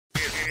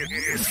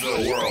It's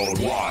the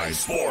Worldwide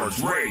Sports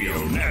Radio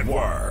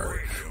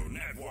Network.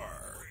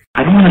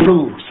 I don't want to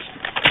lose.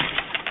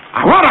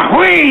 I want to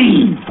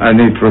win. I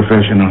need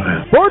professional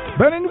help. Sports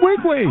Betting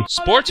Weekly.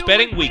 Sports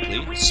Betting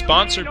Weekly,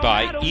 sponsored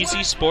by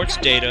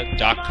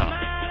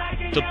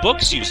EasySportsData.com. The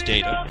books use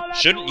data,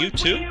 shouldn't you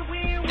too?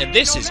 And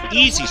this is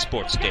easy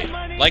sports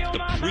data, like the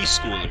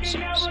preschoolers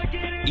use.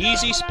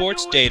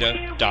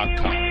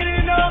 EasySportsData.com.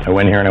 I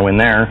win here and I win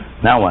there.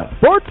 Now what?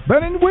 Sports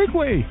Betting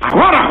Weekly. I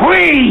want to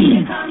win.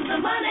 Here comes the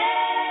money.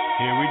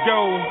 Here we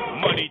go.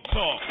 Money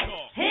talk.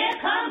 Here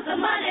comes the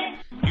money.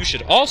 You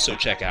should also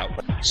check out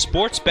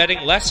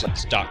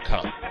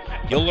SportsBettingLessons.com.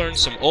 You'll learn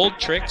some old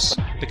tricks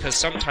because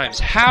sometimes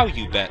how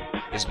you bet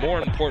is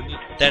more important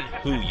than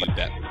who you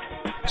bet.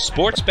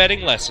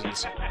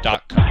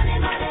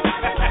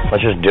 SportsBettingLessons.com.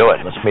 Let's just do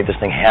it. Let's meet this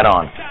thing head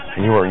on.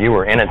 And you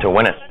were in it to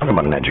win it. Talk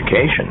about an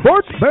education.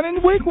 Sports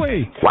Betting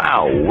Weekly.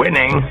 Wow,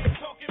 winning.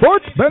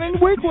 Sports Betting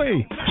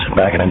Weekly. Sit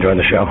back and enjoy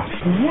the show.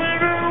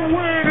 Winner,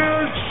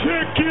 winner,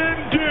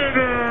 chicken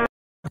dinner.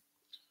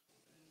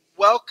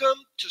 Welcome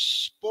to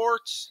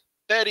Sports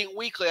Betting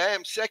Weekly. I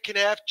am second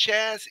half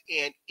Chaz,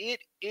 and it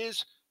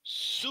is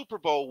Super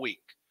Bowl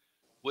week,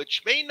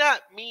 which may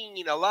not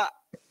mean a lot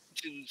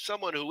to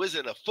someone who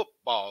isn't a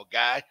football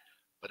guy,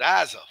 but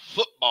I's a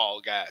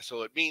football guy,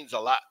 so it means a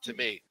lot to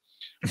me.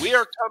 We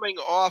are coming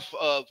off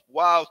of,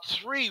 wow,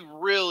 3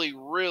 really,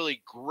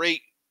 really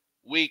great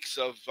weeks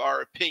of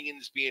our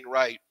opinions being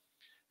right.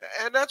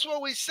 And that's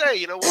what we say.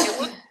 You know, when you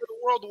look at the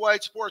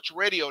Worldwide Sports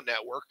Radio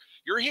Network,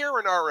 you're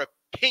hearing our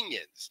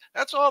opinions.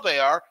 That's all they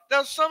are.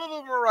 Now, some of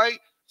them are right,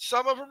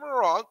 some of them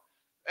are wrong,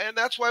 and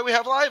that's why we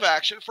have live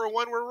action for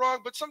when we're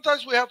wrong. But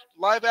sometimes we have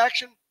live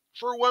action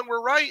for when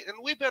we're right, and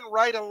we've been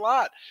right a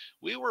lot.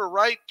 We were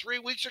right 3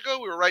 weeks ago.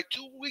 We were right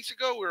 2 weeks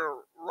ago. We were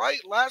right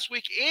last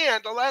week.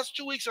 And the last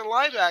 2 weeks in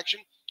live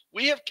action,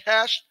 we have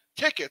cashed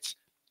tickets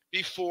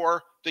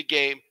before the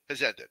game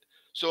has ended.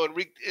 So in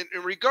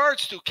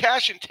regards to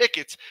cashing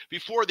tickets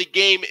before the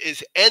game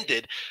is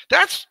ended,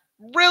 that's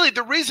really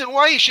the reason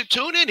why you should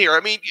tune in here.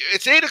 I mean,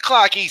 it's 8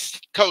 o'clock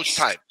East Coast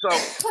time. So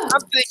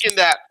I'm thinking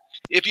that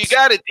if you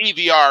got a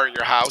DVR in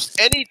your house,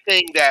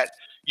 anything that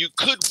you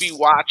could be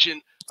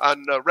watching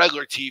on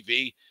regular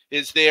TV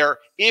is there.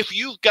 If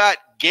you've got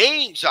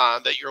games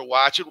on that you're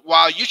watching,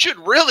 wow, you should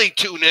really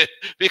tune in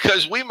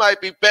because we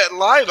might be betting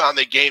live on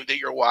the game that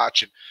you're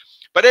watching.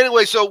 But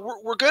anyway, so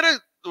we're gonna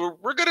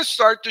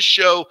start the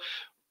show,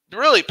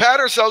 really pat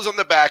ourselves on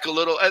the back a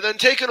little, and then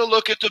taking a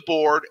look at the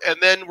board, and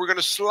then we're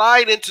gonna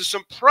slide into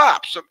some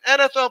props, some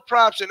NFL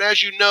props. And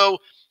as you know,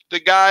 the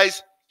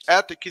guys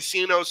at the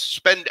casinos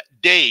spend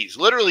days,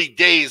 literally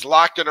days,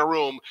 locked in a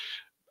room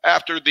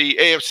after the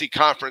NFC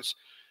Conference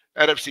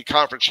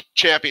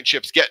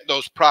Championships, getting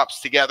those props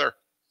together.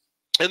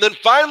 And then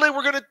finally,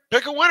 we're going to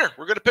pick a winner.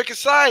 We're going to pick a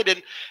side.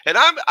 And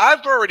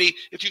I've already,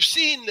 if you've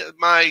seen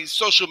my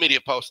social media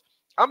posts,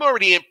 I'm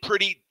already in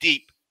pretty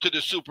deep to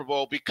the Super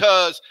Bowl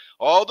because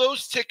all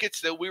those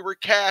tickets that we were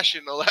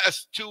cashing the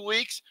last 2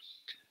 weeks,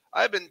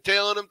 I've been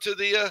tailing them to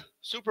the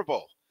Super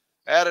Bowl.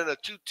 Adding a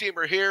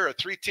 2-teamer here, a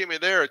 3-teamer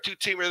there, a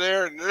 2-teamer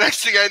there. And the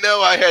next thing I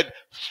know, I had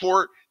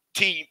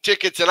 14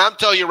 tickets. And I'm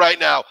telling you right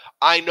now,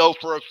 I know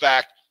for a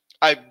fact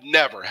I've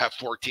never have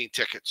 14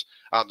 tickets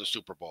on the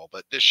Super Bowl,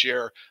 but this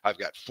year I've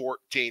got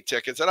 14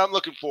 tickets, and I'm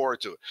looking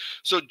forward to it.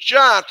 So,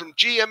 John from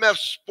GMF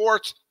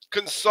Sports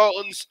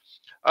Consultants,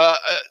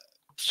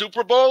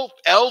 Super Bowl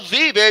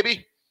LV,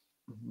 baby.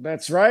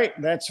 That's right.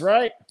 That's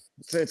right.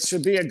 It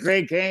should be a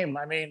great game.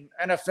 I mean,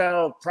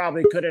 NFL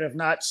probably couldn't have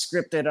not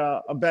scripted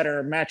a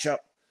better matchup.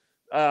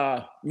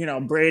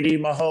 Brady,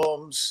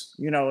 Mahomes.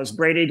 Is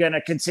Brady going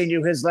to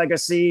continue his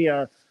legacy?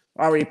 Are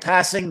we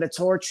passing the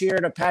torch here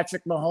to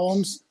Patrick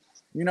Mahomes?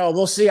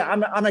 We'll see.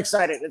 I'm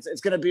excited.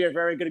 It's going to be a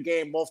very good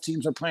game. Both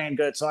teams are playing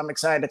good, so I'm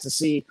excited to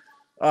see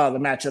the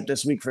matchup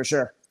this week for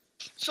sure.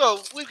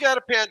 So we've got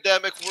a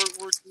pandemic.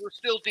 We're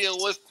still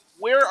dealing with.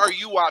 Where are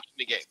you watching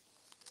the game?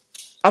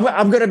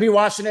 I'm going to be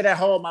watching it at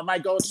home. I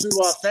might go to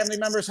a family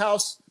member's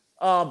house,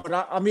 but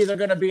I'm either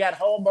going to be at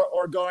home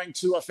or going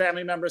to a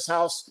family member's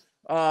house,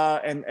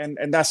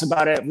 and that's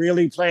about it.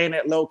 Really playing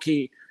it low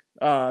key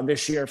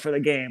this year for the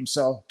game.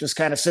 So just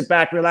kind of sit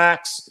back,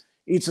 relax,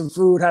 eat some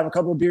food, have a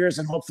couple of beers,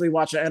 and hopefully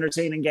watch an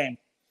entertaining game.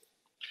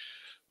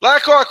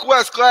 Blackhawk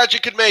West, glad you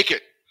could make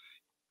it.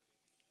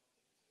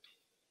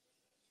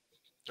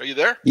 Are you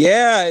there?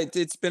 Yeah,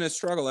 it's been a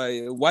struggle.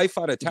 Wife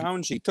out of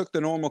town. She took the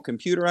normal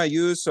computer I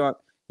use. So,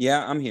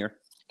 yeah, I'm here.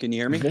 Can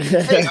you hear me?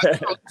 Hey,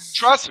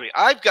 trust me,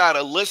 I've got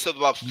a list of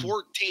about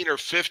 14 or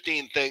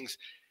 15 things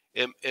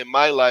in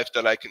my life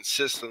that I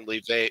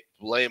consistently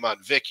blame on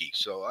Vicky.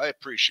 So I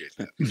appreciate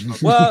that.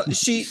 Well,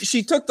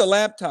 she took the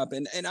laptop,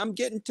 and I'm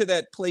getting to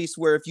that place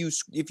where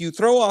if you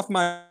throw off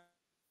my,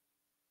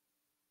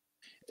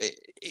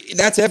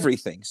 that's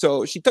everything.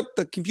 So she took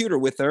the computer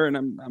with her, and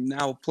I'm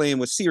now playing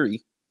with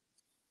Siri.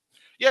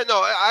 Yeah,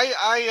 no,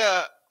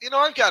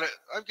 I've got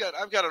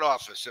an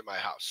office in my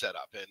house set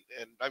up,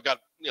 and I've got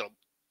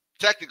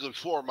technically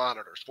 4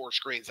 monitors, 4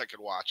 screens I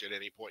can watch at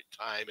any point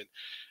in time.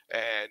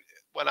 And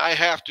when I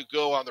have to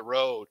go on the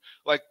road,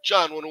 like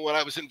John, when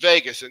I was in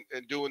Vegas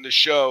and doing the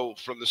show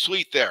from the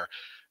suite there,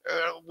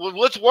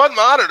 with one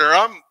monitor,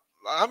 I'm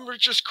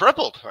just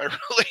crippled. I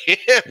really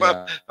am.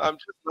 Yeah. I'm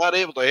just not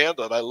able to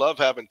handle it. I love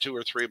having 2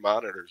 or 3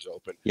 monitors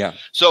open. Yeah.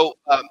 So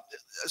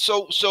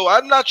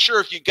I'm not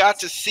sure if you got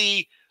to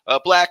see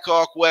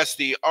Blackhawk West,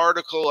 the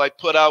article I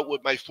put out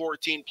with my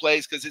 14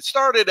 plays, because it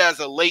started as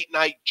a late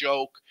night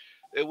joke.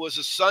 It was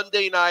a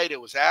Sunday night. It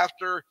was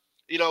after,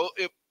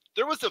 if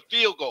there was a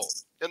field goal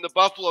in the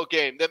Buffalo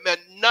game that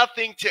meant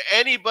nothing to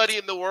anybody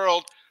in the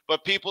world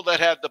but people that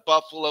had the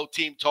Buffalo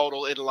team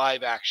total in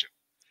live action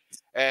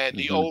and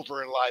the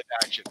over in live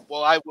action.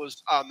 Well, I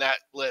was on that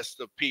list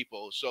of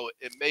people, so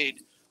it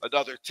made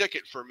another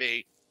ticket for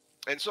me.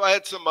 And so I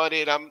had some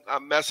money, and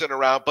I'm messing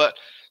around. But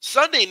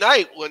Sunday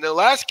night, when the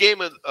last game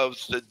of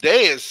the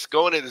day is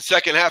going in the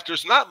second half,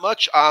 there's not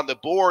much on the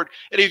board.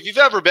 And if you've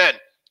ever been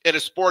in a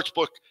sports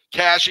book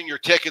cashing your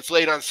tickets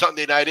late on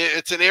Sunday night,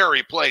 it's an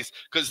eerie place,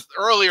 because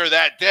earlier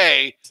that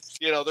day,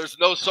 there's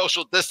no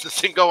social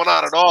distancing going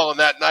on at all. And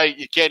that night,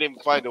 you can't even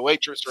find a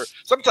waitress, or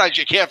sometimes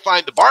you can't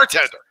find the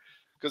bartender,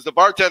 because the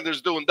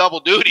bartender's doing double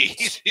duty.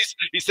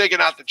 He's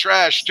taking out the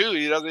trash too.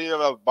 He doesn't even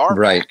have a bar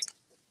back.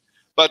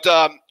 But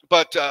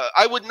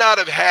I would not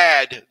have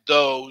had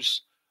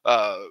those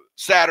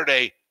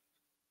Saturday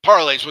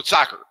parlays with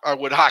soccer or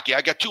with hockey.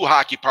 I got 2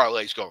 hockey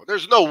parlays going.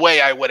 There's no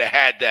way I would have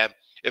had them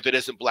if it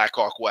isn't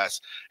Blackhawk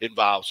West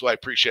involved. So I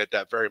appreciate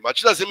that very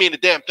much. It doesn't mean a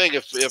damn thing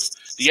if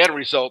the end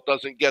result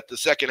doesn't get the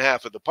second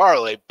half of the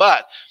parlay.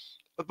 But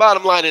the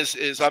bottom line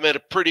is I'm in a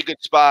pretty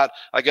good spot.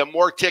 I got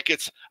more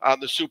tickets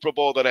on the Super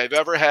Bowl than I've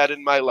ever had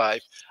in my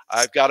life.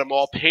 I've got them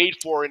all paid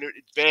for in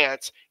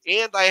advance,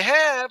 and I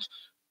have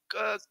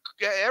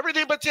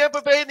everything but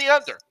Tampa Bay in the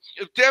under.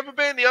 If Tampa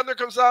Bay in the under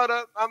comes out,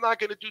 I'm not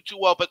going to do too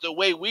well. But the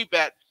way we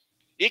bet,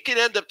 it can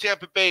end up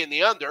Tampa Bay in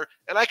the under,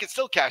 and I can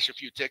still cash a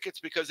few tickets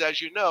because, as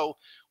you know,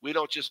 we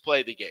don't just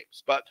play the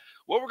games. But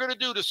what we're going to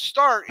do to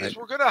start is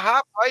we're going to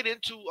hop right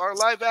into our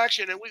live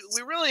action, and we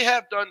really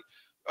have done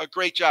a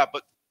great job.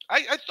 But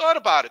I thought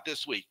about it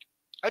this week.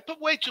 I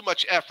put way too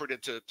much effort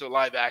into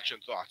live action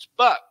thoughts.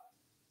 But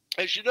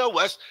as you know,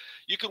 Wes,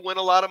 you can win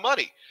a lot of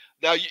money.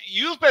 Now,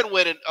 you've been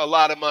winning a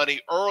lot of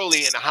money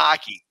early in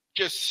hockey,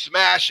 just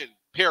smashing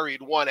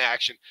period 1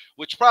 action,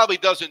 which probably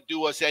doesn't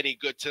do us any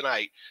good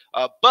tonight.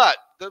 But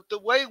the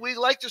way we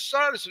like to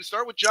start is we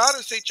start with John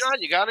and say,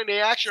 John, you got any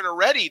action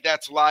already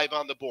that's live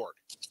on the board?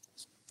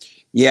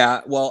 Yeah,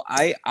 well,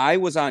 I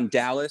was on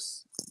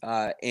Dallas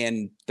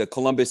and the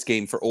Columbus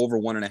game for over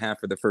 1.5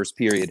 for the first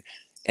period.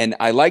 And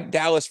I like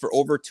Dallas for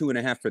over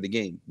 2.5 for the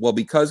game. Well,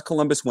 because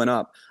Columbus went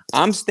up,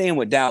 I'm staying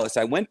with Dallas.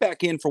 I went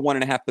back in for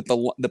 1.5, but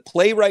the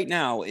play right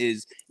now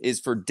is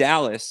for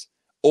Dallas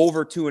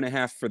over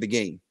 2.5 for the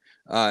game.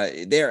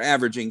 They're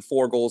averaging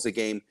 4 goals a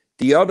game.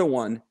 The other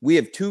one, we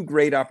have 2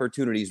 great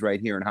opportunities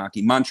right here in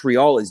hockey.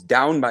 Montreal is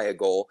down by a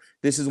goal.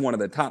 This is one of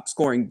the top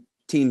scoring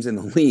teams in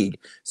the league.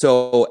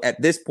 So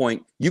at this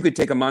point, you could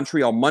take a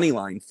Montreal money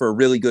line for a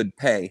really good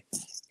pay.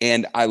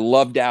 And I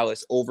love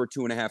Dallas over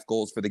 2.5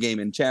 goals for the game.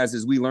 And Chaz,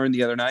 as we learned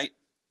the other night,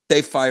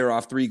 they fire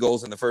off 3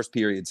 goals in the first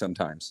period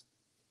sometimes.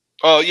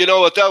 Oh, you know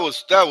what? That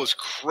was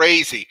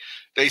crazy.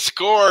 They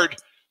scored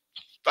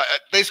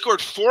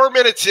 4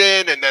 minutes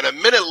in, and then a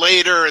minute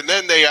later, and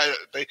then they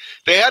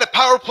had a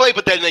power play,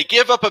 but then they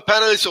give up a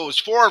penalty, so it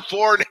was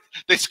 4-4. And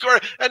they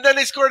scored, and then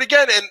they scored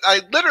again. And I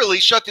literally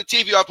shut the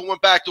TV off and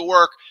went back to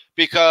work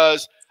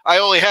because I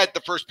only had the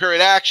first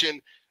period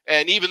action.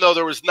 And even though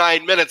there was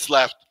 9 minutes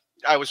left,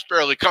 I was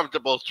fairly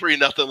comfortable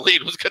 3-0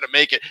 lead was going to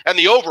make it. And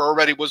the over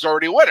already was a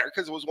winner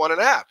because it was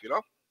 1.5,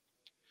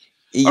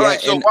 Yeah, all right,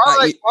 so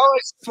while I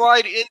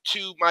slide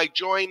into my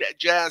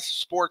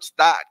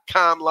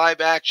joinjazzsports.com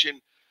live action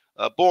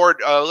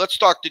board, let's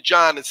talk to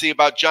John and see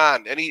about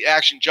John. Any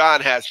action John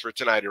has for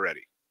tonight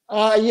already?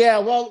 Yeah,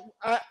 well,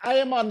 I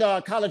am on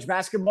the college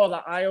basketball,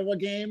 the Iowa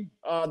game.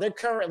 They're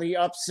currently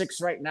up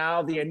 6 right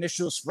now. The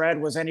initial spread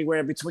was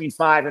anywhere between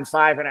 5 and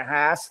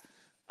 5.5.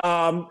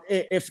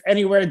 If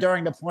anywhere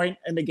during the point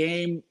in the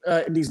game,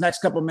 in these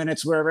next couple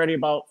minutes, we're already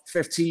about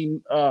 5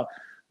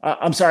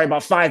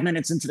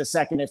 minutes into the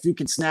second. If you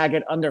can snag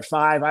it under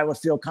 5, I would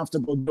feel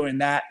comfortable doing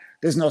that.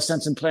 There's no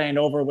sense in playing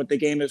over what the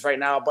game is right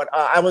now. But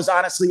I was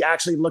honestly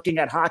actually looking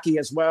at hockey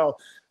as well,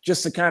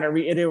 just to kind of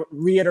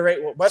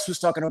reiterate what Wes was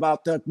talking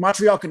about. The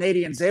Montreal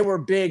Canadiens, they were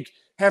big,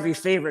 heavy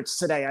favorites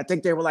today. I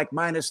think they were like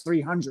minus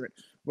 300.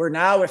 Where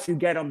now, if you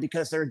get them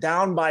because they're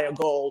down by a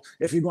goal,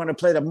 if you're going to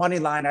play the money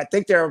line, I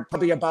think they're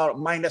probably about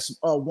minus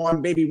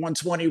 1, maybe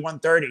 120,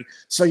 130.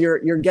 So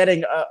you're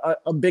getting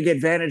a big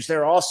advantage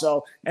there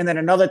also. And then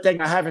another thing,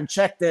 I haven't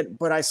checked it,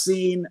 but I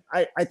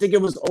think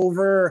it was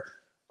over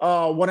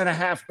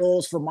 1.5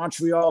 goals for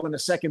Montreal in the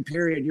second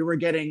period. You were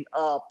getting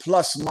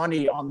plus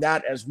money on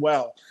that as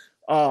well.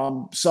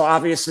 So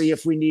obviously,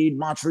 if we need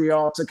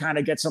Montreal to kind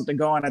of get something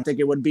going, I think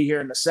it would be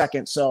here in the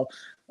second. So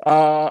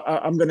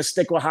I'm going to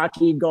stick with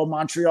hockey, go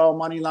Montreal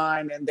money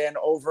line, and then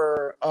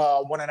over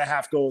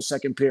 1.5 goals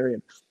second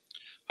period.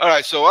 All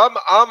right, so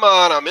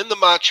I'm in the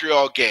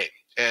Montreal game.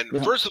 And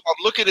first of all,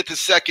 I'm looking at the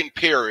second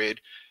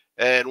period,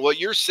 and what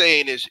you're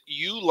saying is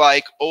you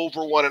like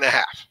over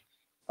 1.5.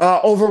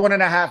 Over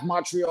 1.5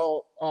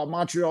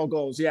 Montreal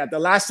goals. Yeah, the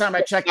last time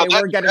I checked, they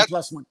were getting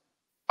 +1.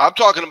 I'm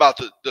talking about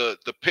the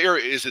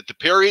period. Is it the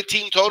period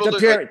team total? The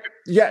period.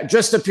 Yeah,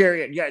 just the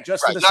period. Yeah,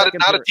 just right, the not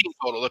second period. A team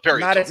total. The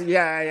period. Not total.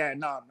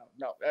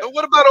 No. But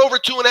what about over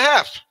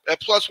 2.5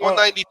 at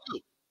 +192?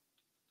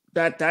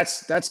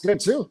 That's good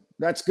too.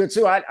 That's good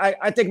too.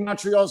 I think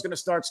Montreal is going to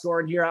start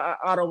scoring here.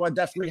 Ottawa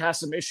definitely has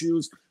some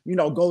issues,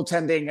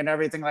 goaltending and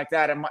everything like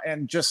that.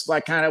 And just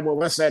like kind of what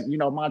Wes said,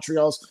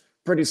 Montreal's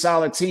pretty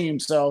solid team.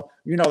 So,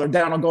 they're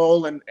down a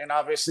goal. And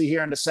obviously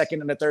here in the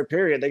second and the third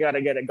period, they got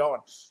to get it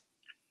going.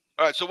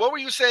 All right. So what were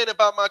you saying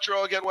about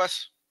Montreal again,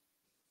 Wes?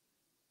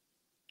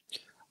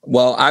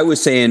 Well, I was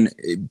saying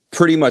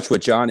pretty much what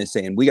John is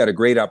saying. We got a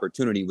great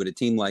opportunity with a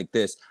team like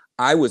this.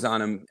 I was on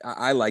them.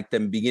 I liked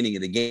them beginning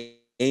of the game.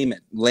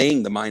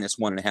 Laying the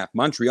 -1.5.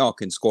 Montreal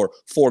can score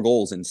 4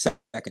 goals in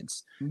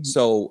seconds. Mm-hmm.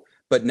 So,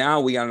 but now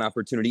we got an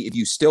opportunity. If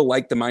you still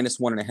like the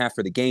 -1.5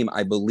 for the game,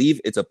 I believe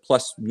it's a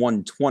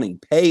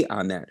 +120 pay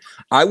on that.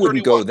 I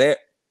wouldn't 31. go there.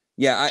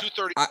 Yeah,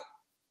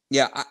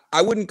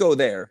 I wouldn't go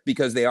there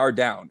because they are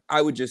down.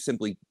 I would just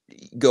simply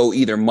go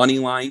either money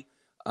line.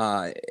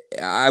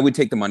 I would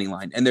take the money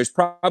line, and there's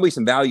probably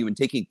some value in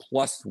taking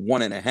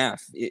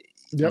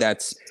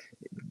 +1.5.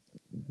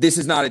 This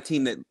is not a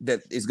team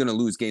that is going to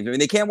lose games. I mean,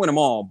 they can't win them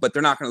all, but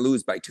they're not going to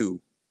lose by 2.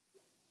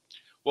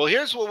 Well,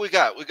 here's what we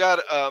got. We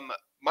got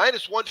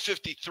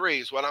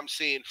 -153 is what I'm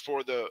seeing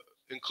for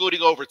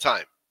including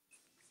overtime,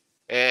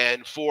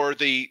 and for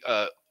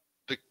their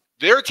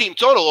team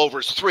total over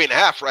is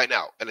 3.5 right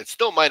now, and it's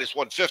still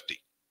 -150.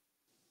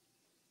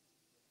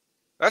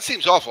 That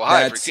seems awful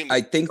high for a team. I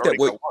think that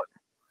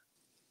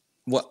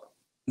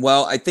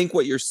I think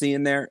what you're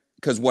seeing there,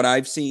 because what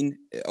I've seen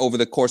over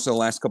the course of the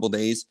last couple of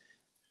days,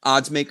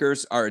 odds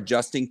makers are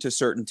adjusting to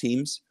certain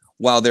teams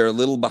while they're a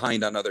little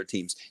behind on other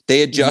teams.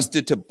 They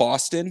adjusted to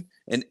Boston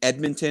and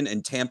Edmonton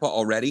and Tampa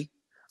already.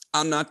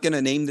 I'm not going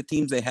to name the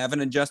teams they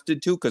haven't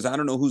adjusted to because I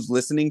don't know who's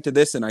listening to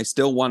this, and I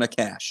still want to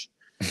cash.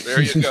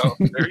 There you go.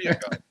 There you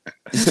go.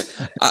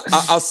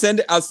 I'll send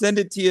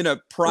it to you in a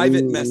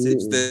private message.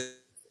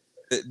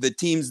 The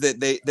teams that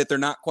they're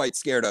not quite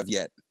scared of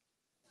yet.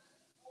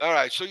 All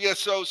right. So yeah.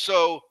 So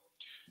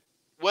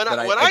when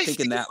I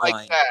see it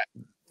like that,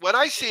 when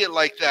I see it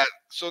like that,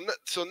 so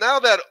now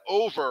that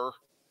over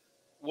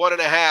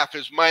 1.5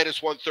 is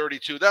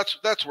 -132.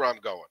 That's where I'm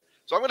going.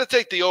 So I'm going to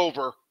take the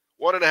over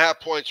 1.5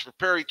 points for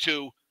Perry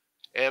 2,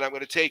 and I'm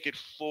going to take it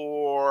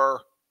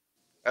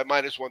at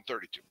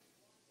 -132.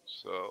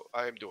 So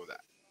I am doing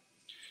that.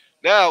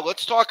 Now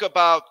let's talk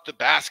about the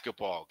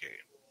basketball game.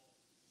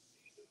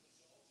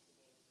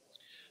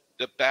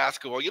 The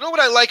basketball. You know what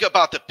I like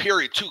about the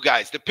period 2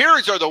 guys? The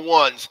periods are the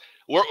ones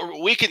where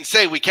we can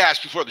say we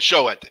cashed before the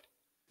show ended.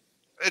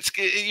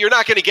 You're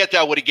not going to get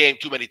that with a game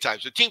too many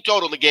times. The team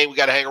total in the game, we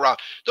got to hang around.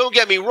 Don't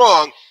get me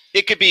wrong.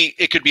 It could be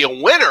a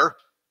winner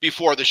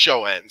before the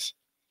show ends,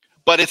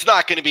 but it's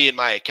not going to be in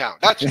my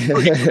account. That's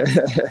pretty good.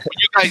 When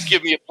you guys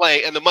give me a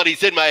play and the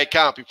money's in my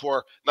account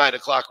before 9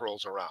 o'clock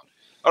rolls around.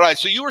 All right.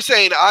 So you were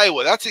saying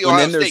Iowa. That's the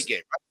Ohio State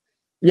game, right?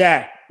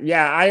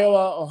 Yeah.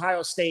 Iowa,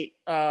 Ohio State,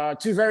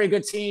 2 very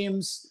good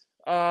teams.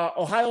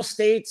 Ohio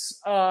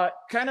State's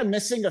kind of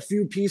missing a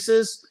few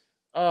pieces.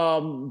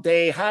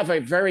 They have a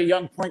very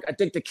young point. I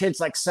think the kid's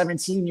like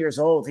 17 years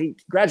old. He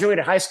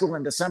graduated high school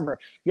in December.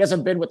 He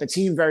hasn't been with the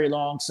team very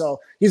long,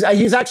 so he's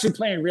actually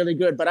playing really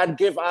good. But I'd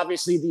give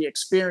obviously the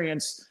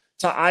experience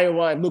to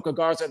Iowa and Luka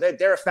Garza.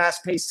 They're a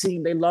fast-paced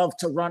team. They love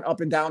to run up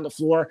and down the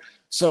floor,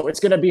 so it's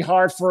going to be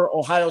hard for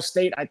Ohio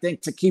State, I think,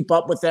 to keep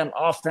up with them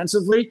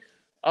offensively.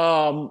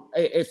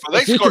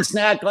 If you can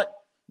snag.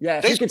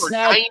 They scored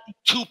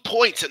 92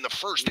 points in the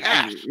first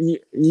half.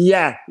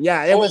 Yeah.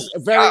 It was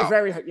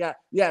very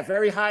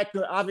high.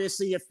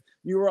 Obviously, if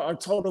you were a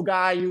total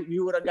guy,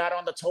 you would have got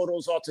on the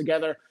totals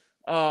altogether.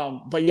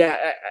 But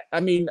yeah,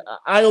 I mean,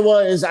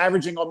 Iowa is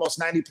averaging almost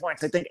 90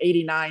 points. I think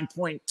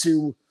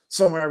 89.2,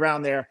 somewhere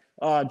around there,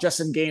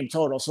 just in game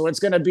total. So it's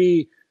going to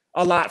be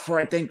a lot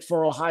for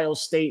Ohio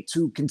State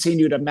to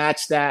continue to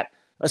match that,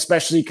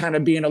 especially kind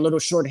of being a little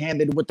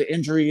shorthanded with the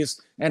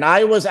injuries. And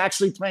Iowa's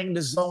actually playing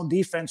the zone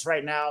defense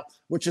right now,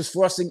 which is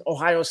forcing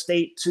Ohio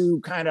State to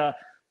kind of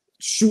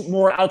shoot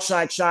more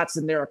outside shots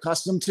than they're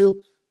accustomed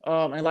to.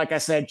 And like I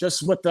said,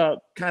 just with the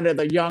kind of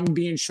the young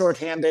being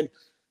shorthanded,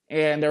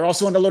 and they're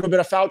also in a little bit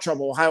of foul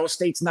trouble. Ohio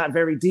State's not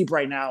very deep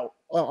right now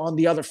on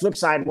the other flip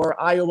side, where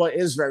Iowa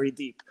is very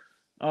deep.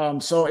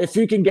 So if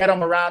you can get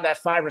them around that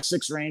 5 or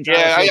 6 range.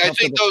 Yeah, I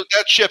think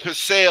that ship has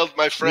sailed,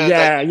 my friend.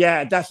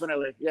 Yeah,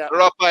 definitely. Yeah.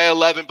 They're up by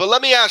 11. But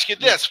let me ask you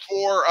this.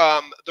 For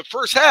the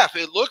first half,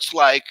 it looks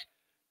like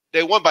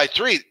they won by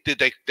 3.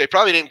 They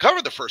probably didn't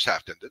cover the first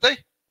half then, did they?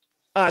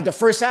 The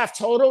first half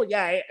total,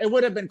 it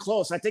would have been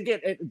close. I think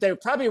they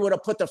probably would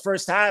have put the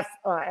first half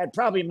at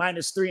probably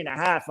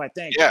 -3.5, I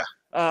think. Yeah.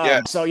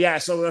 So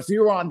if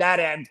you were on that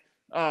end,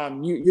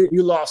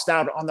 you lost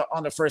out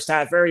on the first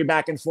half, very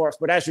back and forth.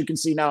 But as you can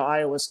see now,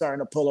 Iowa's starting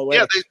to pull away.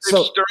 Yeah,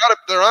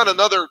 they're on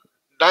another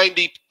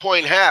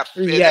 90-point half.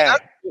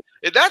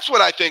 And that's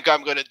what I think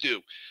I'm going to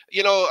do.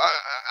 You know,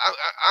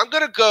 I'm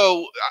going to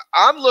go.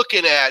 I'm going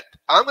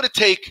to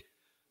take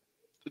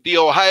the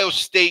Ohio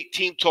State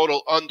team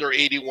total under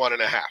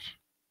 81.5.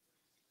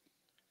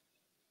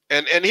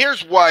 And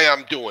here's why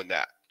I'm doing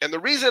that. And the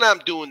reason I'm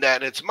doing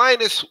that, and it's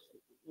minus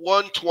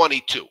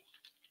 122.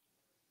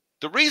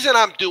 The reason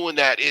I'm doing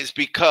that is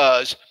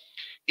because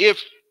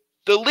if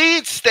the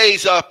lead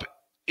stays up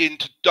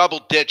into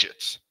double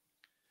digits,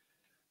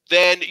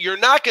 then you're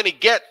not going to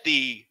get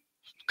the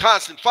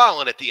constant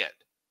fouling at the end.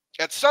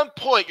 At some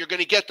point, you're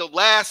going to get the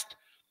last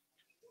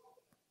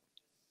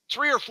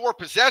 3 or 4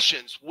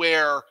 possessions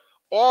where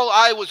all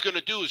I was going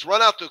to do is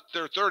run out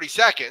their 30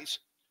 seconds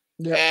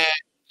and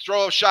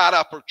throw a shot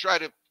up or try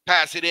to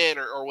pass it in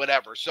or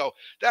whatever. So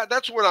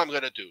that's what I'm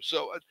going to do.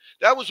 So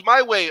that was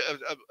my way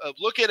of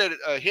looking at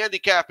a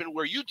handicapping,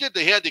 where you did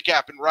the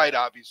handicapping right.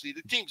 Obviously,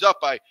 the team's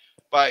up by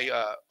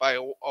a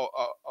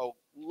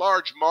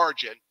large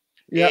margin.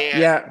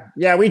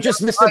 Yeah. We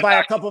just missed it by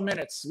a couple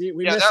minutes.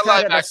 We missed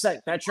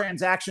that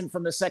transaction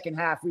from the second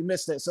half. We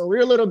missed it, so we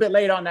were a little bit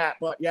late on that.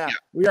 But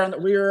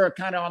we were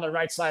kind of on the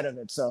right side of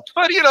it. So,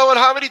 but you know, and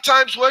how many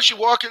times was you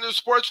walk into the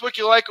sports book,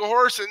 you like a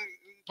horse, and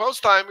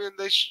post time, and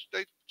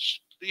you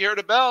hear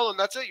the bell, and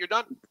that's it. You're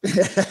done.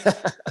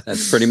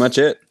 That's pretty much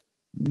it.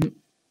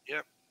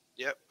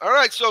 Yeah. All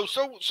right. So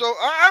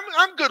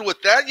I'm good with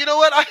that. You know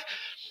what?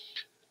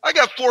 I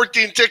got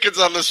 14 tickets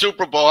on the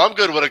Super Bowl. I'm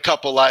good with a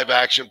couple live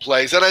action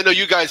plays. And I know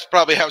you guys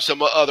probably have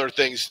some other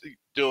things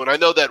doing. I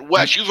know that,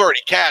 Wes, you've already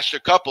cashed a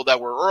couple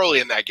that were early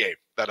in that game,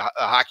 that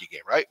hockey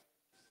game, right?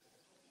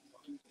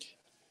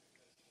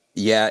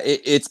 Yeah,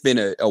 it's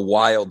been a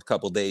wild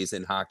couple days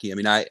in hockey. I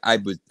mean, I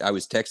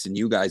was texting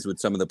you guys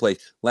with some of the plays.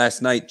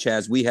 Last night,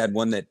 Chaz, we had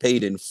one that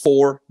paid in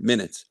 4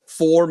 minutes.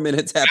 4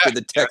 minutes after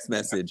the text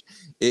message,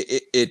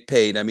 it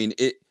paid. I mean,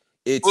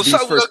 these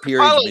first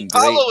periods have been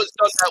great. Paulo has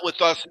done that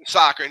with us in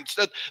soccer.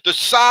 Instead, the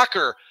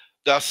soccer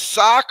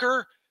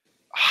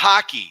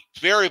hockey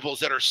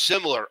variables that are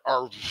similar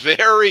are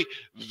very,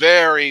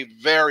 very,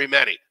 very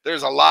many.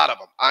 There's a lot of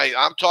them.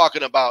 I'm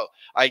talking about,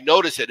 I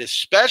notice it,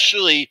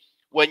 especially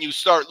when you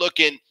start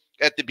looking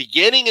at the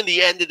beginning and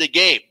the end of the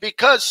game,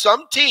 because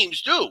some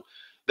teams do.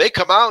 They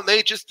come out and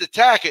they just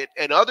attack it,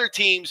 and other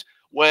teams,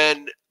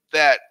 when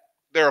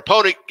their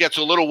opponent gets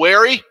a little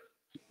wary,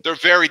 they're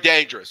very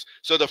dangerous.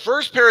 So the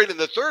first period and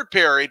the third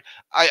period,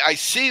 I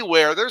see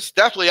where there's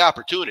definitely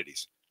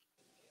opportunities.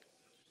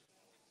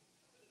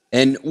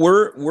 And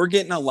we're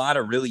getting a lot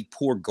of really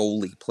poor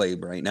goalie play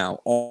right now,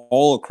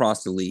 all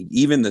across the league,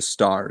 even the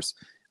stars.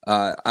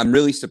 I'm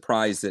really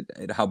surprised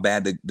at how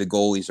bad the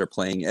goalies are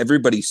playing.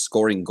 Everybody's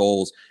scoring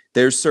goals.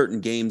 There's certain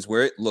games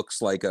where it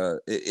looks like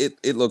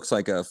it looks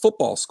like a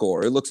football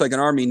score. It looks like an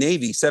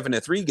Army-Navy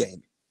 7-3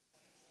 game.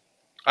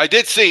 I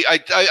did see.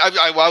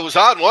 I was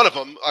on one of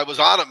them. I was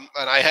on them,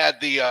 and I had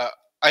the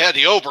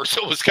over,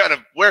 so it was kind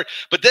of weird.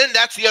 But then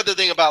that's the other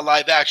thing about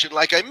live action.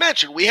 Like I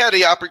mentioned, we had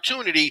the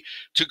opportunity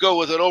to go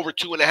with an over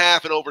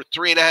 2.5, and over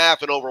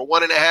 3.5, and over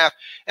 1.5,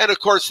 and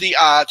of course the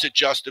odds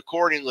adjust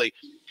accordingly.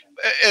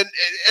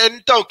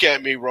 And don't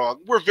get me wrong,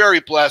 we're very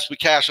blessed. We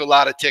cash a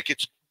lot of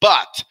tickets,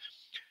 but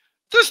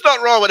there's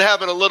nothing wrong with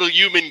having a little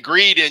human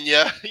greed in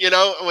you. You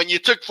know, when you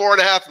took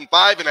 4.5 and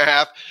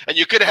 5.5, and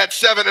you could have had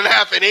 7.5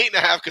 and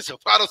 8.5 because the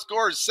final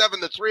score is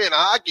 7-3 in a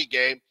hockey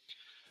game.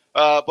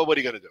 But what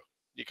are you going to do?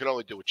 You can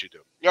only do what you do.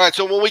 All right,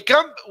 so when we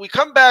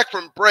come back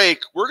from break,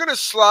 we're going to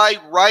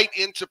slide right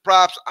into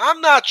props.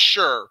 I'm not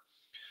sure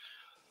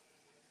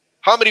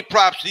how many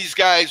props these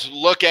guys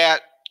look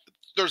at.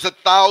 There's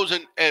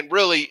 1,000, and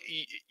really,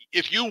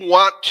 if you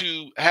want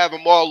to have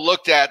them all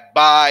looked at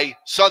by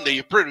Sunday,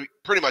 you pretty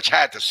much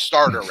had to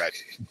start already.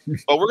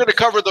 But we're going to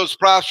cover those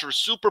props for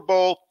Super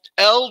Bowl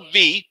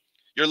LV.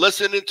 You're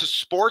listening to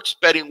Sports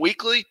Betting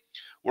Weekly.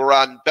 We're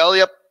on Belly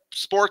Up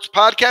Sports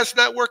Podcast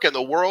Network and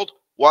the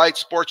Worldwide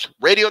Sports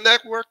Radio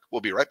Network.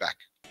 We'll be right back.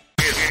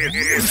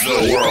 It's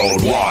the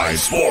Worldwide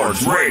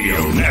Sports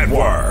Radio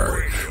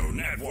Network.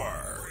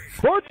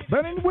 Sports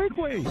Betting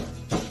Weekly.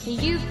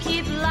 You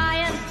keep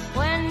lying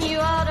when you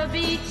ought to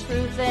be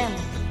truthing.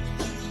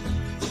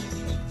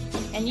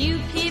 And you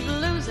keep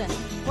losing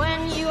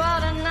when you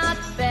ought to not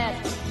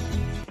bet.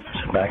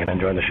 Sit back and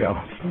enjoy the show.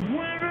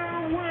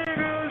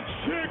 Winner,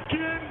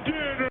 chicken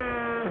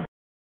dinner.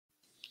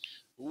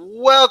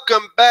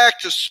 Welcome back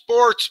to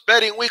Sports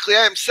Betting Weekly.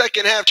 I am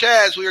Second Half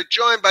Chaz. We are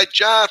joined by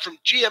John from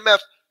GMF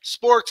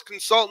Sports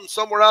Consultant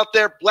somewhere out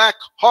there. Black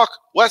Hawk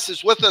Wes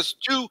is with us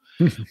too.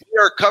 We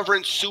are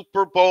covering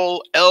Super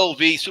Bowl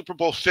LV, Super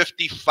Bowl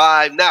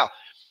 55. Now,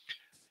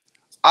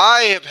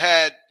 I have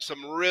had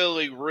some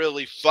really,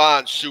 really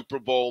fond Super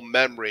Bowl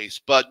memories,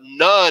 but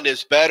none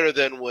is better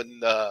than when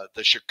the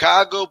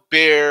Chicago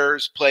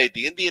Bears played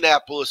the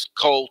Indianapolis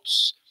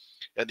Colts,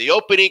 and the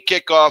opening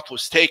kickoff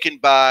was taken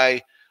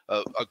by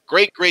a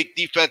great, great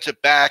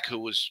defensive back who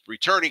was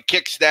returning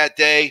kicks that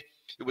day.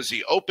 It was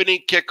the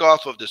opening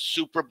kickoff of the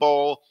Super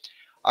Bowl.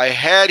 I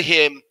had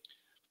him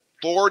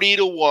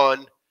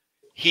 40-1.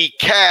 He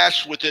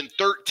cashed within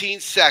 13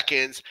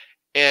 seconds,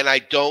 and I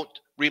don't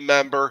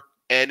remember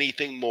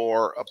anything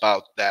more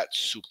about that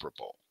Super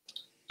Bowl.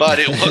 But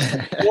it was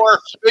a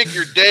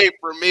four-figure day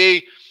for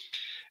me,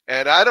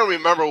 and I don't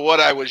remember what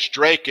I was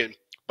drinking,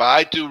 but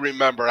I do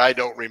remember I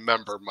don't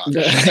remember much.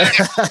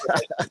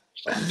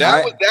 That's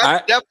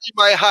definitely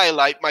my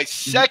highlight. My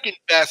second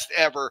best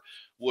ever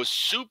was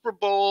Super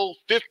Bowl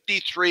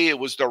 53. It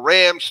was the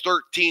Rams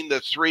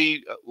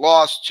 13-3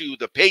 loss to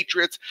the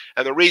Patriots.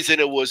 And the reason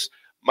it was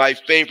my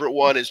favorite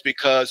one is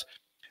because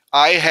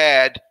I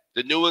had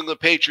the New England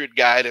Patriot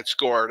guy that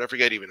scored, I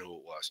forget even who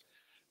it was,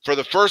 for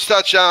the first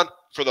touchdown,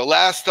 for the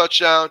last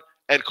touchdown,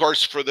 and, of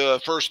course, for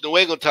the first New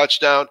England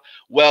touchdown.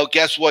 Well,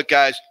 guess what,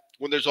 guys?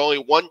 When there's only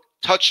one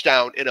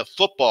touchdown in a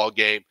football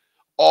game,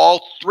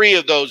 all three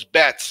of those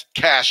bets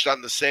cashed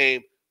on the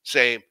same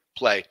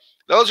play.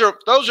 Those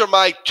are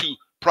my two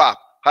prop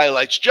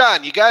highlights.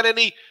 John, you got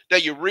any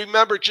that you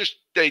remember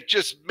they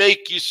just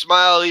make you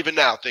smile even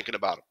now thinking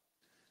about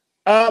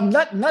them?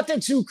 Nothing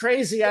too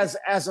crazy as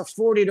a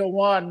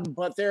 40-1,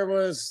 but there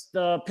was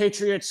the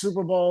Patriots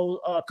Super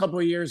Bowl a couple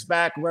of years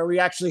back where we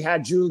actually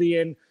had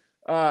Julian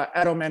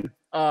Edelman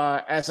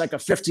as like a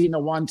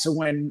 15-1 to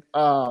win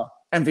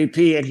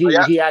MVP, and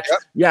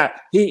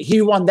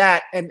he won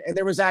that, and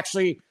there was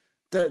actually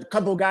the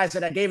couple of guys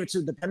that I gave it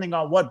to, depending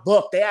on what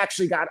book, they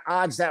actually got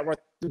odds that were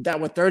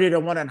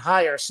 30-1 and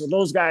higher. So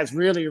those guys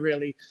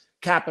really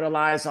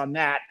capitalized on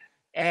that.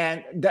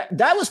 And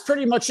that was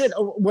pretty much it.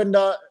 When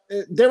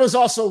there was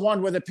also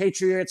one where the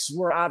Patriots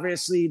were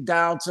obviously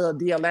down to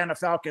the Atlanta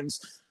Falcons.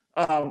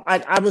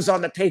 I was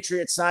on the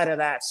Patriots side of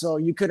that, so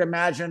you could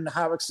imagine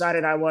how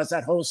excited I was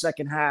that whole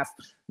second half.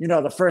 You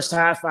know, the first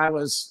half I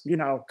was,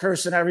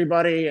 cursing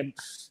everybody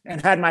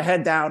and had my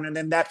head down, and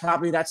then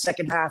that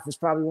second half was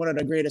probably one of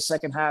the greatest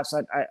second halves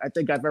I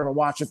think I've ever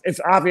watched.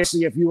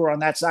 If you were on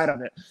that side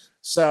of it.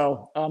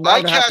 So that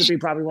would have to be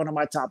probably one of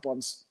my top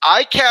ones.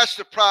 I cashed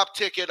a prop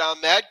ticket on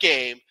that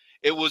game.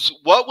 It was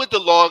what would the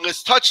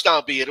longest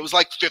touchdown be? And it was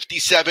like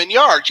 57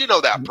 yards. You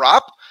know that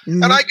prop.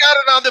 Mm-hmm. And I got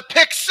it on the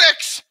pick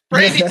six.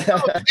 Brady pick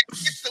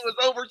six. It was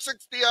over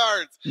 60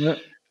 yards. Yep.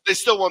 They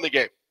still won the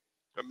game.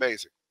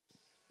 Amazing.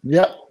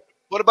 Yep.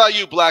 What about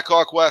you,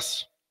 Blackhawk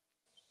Wes?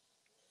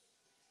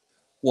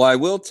 Well, I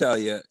will tell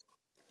you,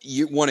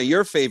 one of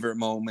your favorite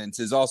moments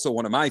is also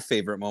one of my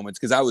favorite moments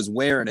because I was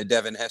wearing a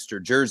Devin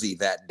Hester jersey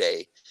that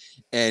day.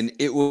 And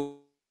it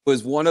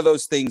was one of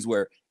those things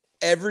where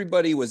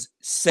everybody was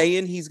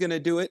saying he's going to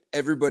do it.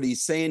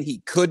 Everybody's saying he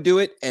could do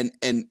it. And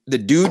the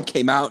dude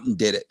came out and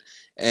did it.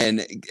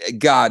 And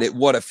God,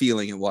 what a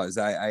feeling it was.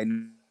 I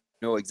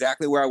know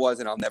exactly where I was,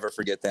 and I'll never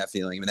forget that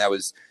feeling. I mean, that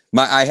was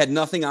I had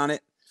nothing on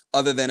it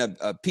other than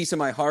a piece of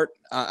my heart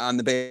on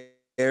the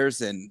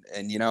Bears, and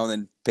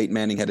then Peyton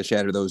Manning had to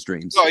shatter those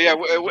dreams. Oh yeah,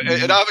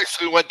 it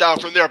obviously went down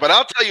from there. But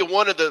I'll tell you,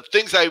 one of the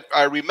things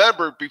I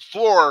remember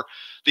before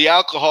the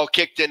alcohol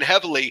kicked in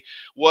heavily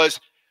was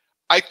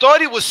I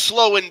thought he was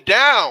slowing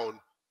down,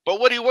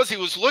 but what he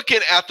was looking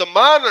at the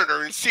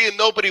monitor and seeing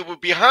nobody was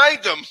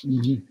behind him.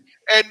 Mm-hmm.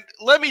 And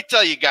let me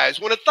tell you guys,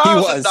 when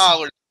 $1,000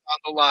 on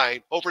the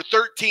line over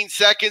 13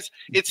 seconds,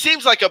 it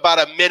seems like about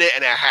a minute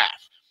and a half.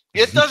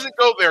 It doesn't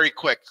go very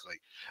quickly.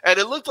 And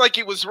it looked like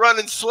he was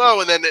running slow.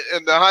 And then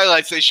in the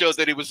highlights, they showed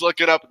that he was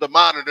looking up at the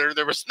monitor. And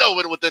there was no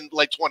one within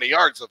like 20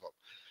 yards of him.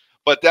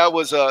 But that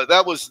was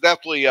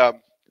definitely a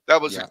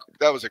great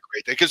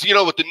thing. Because,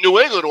 with the New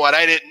England one,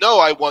 I didn't know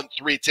I won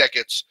 3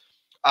 tickets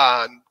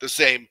on the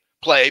same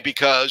play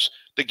because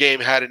the game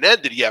hadn't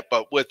ended yet.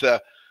 But with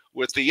the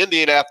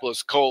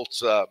Indianapolis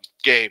Colts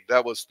game,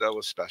 that was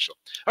special.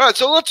 All right,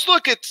 so let's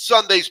look at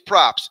Sunday's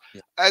props.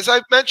 Yeah. As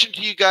I've mentioned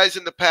to you guys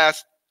in the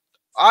past,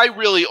 I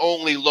really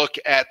only look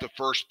at the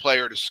first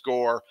player to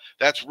score.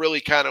 That's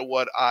really kind of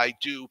what I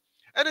do.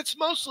 And it's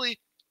mostly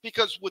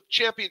because with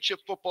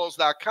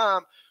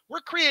championshipfootballs.com,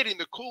 we're creating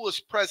the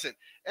coolest present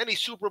any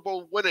Super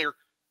Bowl winner's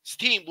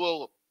team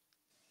will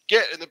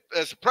get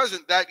as a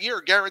present that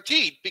year,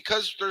 guaranteed,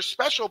 because there's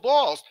special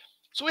balls.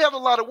 So we have a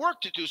lot of work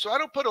to do. So I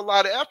don't put a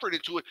lot of effort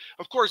into it.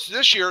 Of course,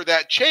 this year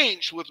that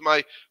changed with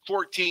my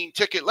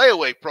 14-ticket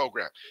layaway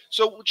program.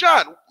 So,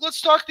 John,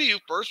 let's talk to you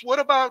first. What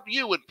about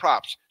you and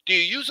props? Do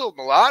you use them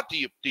a lot? Do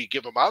you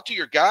give them out to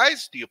your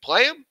guys? Do you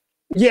play them?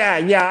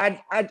 Yeah.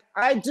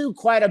 I do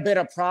quite a bit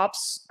of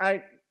props.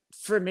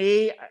 For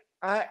me,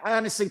 I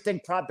honestly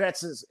think prop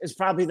bets is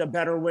probably the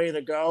better way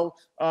to go.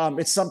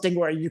 It's something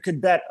where you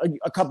could bet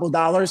a couple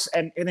dollars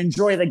and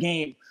enjoy the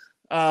game.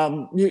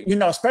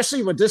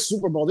 Especially with this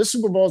Super Bowl is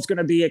going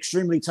to be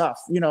extremely tough.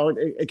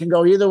 It can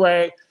go either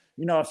way.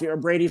 If you're a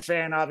Brady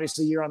fan,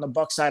 obviously you're on the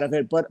Bucs side of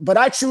it, but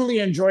I truly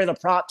enjoy the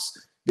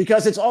props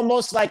because it's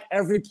almost like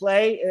every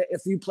play.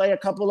 If you play a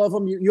couple of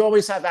them, you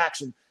always have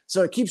action.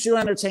 So it keeps you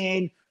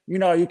entertained.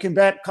 You can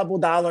bet a couple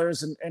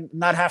dollars and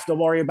not have to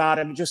worry about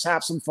it and just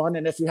have some fun.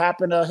 And if you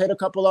happen to hit a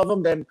couple of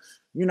them, then,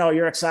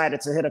 you're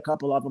excited to hit a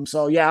couple of them.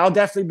 So yeah, I'll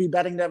definitely be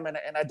betting them and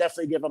I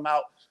definitely give them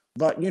out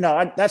But,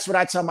 that's what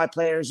I tell my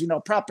players.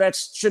 Prop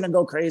bets shouldn't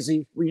go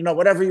crazy.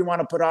 Whatever you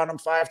want to put on them,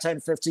 5,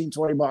 10, 15,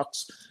 20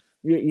 bucks,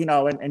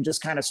 and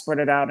just kind of spread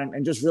it out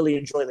and just really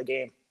enjoy the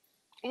game.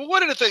 Well,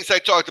 one of the things I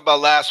talked about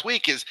last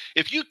week is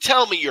if you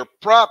tell me your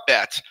prop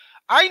bets,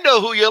 I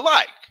know who you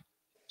like.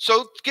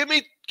 So give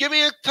me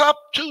a top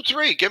 2,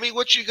 3. Give me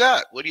what you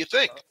got. What do you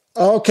think?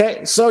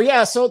 Okay. So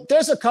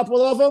there's a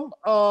couple of them.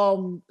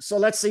 So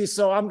let's see.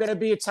 So I'm going to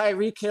be a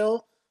Tyreek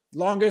Hill,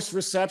 longest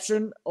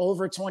reception,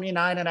 over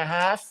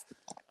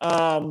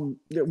 29.5.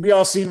 We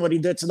all seen what he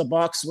did to the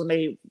Bucs when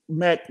they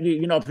met,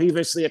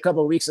 previously a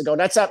couple of weeks ago.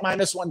 That's at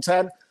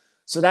 -110.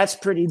 So that's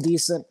pretty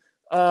decent.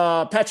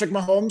 Patrick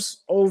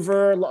Mahomes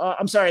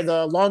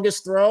the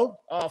longest throw,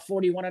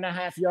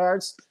 41.5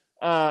 yards.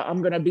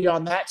 I'm going to be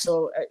on that.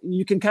 So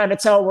you can kind of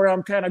tell where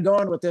I'm kind of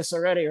going with this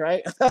already,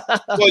 right? Well,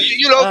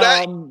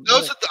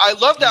 I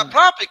love that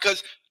prop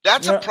because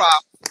that's a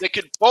prop that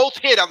could both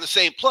hit on the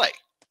same play.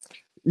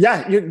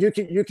 Yeah, you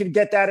can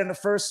get that in the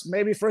first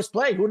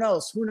play. Who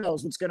knows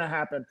what's going to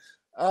happen?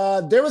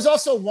 There was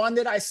also one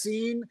that I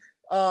seen.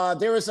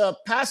 There was a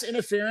pass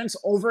interference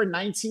over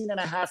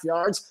 19.5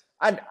 yards.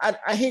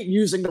 I hate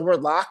using the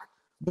word lock,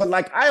 but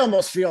I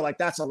almost feel like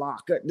that's a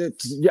lock.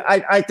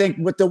 I think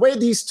with the way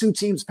these two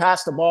teams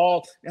pass the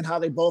ball and how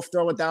they both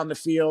throw it down the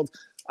field,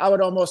 I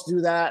would almost do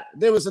that.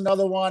 There was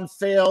another one,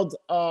 failed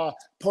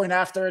point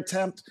after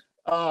attempt.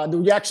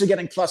 You're actually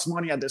getting plus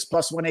money on this,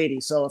 plus 180.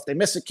 So if they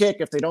miss a kick,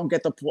 if they don't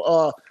get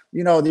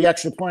the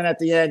extra point at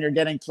the end, you're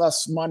getting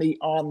plus money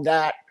on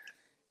that.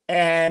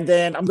 And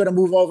then I'm going to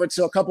move over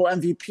to a couple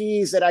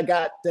MVPs that I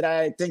got that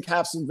I think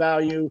have some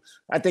value.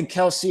 I think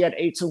Kelsey at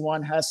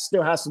 8-1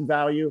 still has some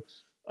value.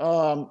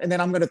 And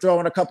then I'm going to throw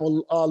in a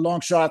couple long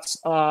shots.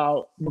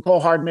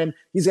 McCole Hardman,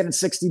 he's getting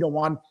 60-1.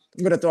 I'm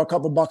going to throw a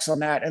couple bucks on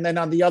that. And then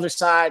on the other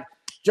side,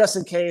 just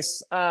in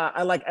case,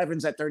 I like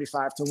Evans at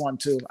 35-1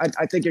 too.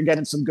 I think you're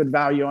getting some good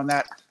value on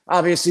that.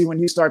 Obviously, when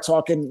you start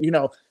talking,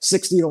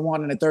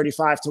 60-1 and a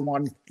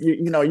 35-1,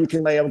 you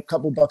can lay a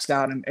couple bucks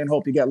down and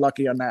hope you get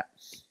lucky on that.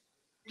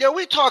 Yeah,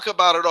 we talk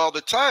about it all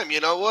the time. You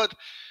know what?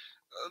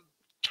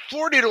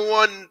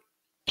 40-1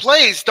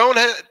 plays don't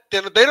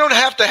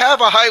have to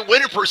have a high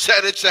winning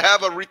percentage to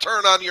have a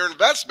return on your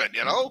investment.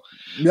 Yep.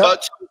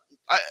 But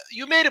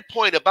you made a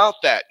point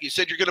about that. You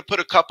said you're going to put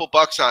a couple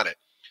bucks on it.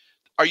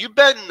 Are you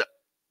betting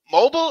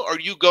mobile, or are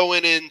you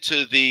going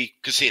into the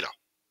casino?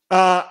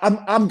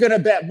 I'm going to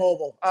bet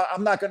mobile.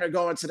 I'm not going to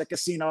go into the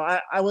casino.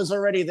 I was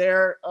already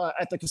there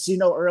at the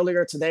casino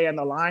earlier today, and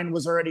the line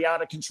was already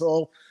out of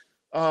control.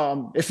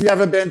 If you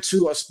haven't been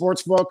to a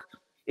sports book,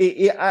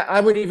 I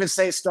would even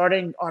say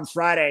starting on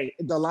Friday,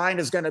 the line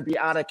is going to be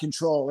out of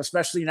control,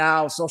 especially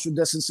now, social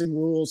distancing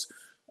rules.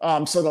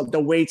 So the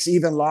wait's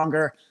even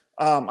longer.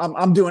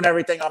 I'm doing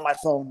everything on my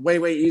phone.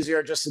 Way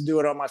easier just to do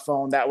it on my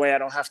phone. That way I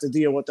don't have to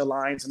deal with the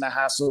lines and the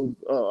hassle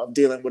of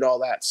dealing with all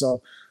that.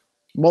 So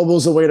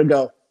mobile's the way to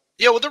go.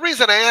 Yeah, well, the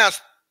reason I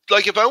asked,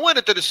 if I went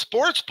into the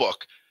sports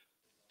book,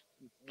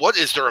 what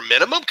is there a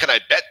minimum? Can I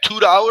bet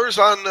 $2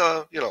 on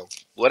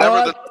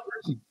whatever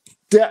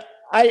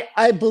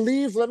I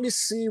believe, let me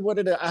see what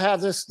it is. I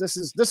have this. This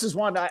is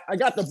one. I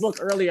got the book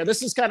earlier.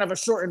 This is kind of a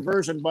shortened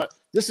version, but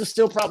this is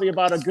still probably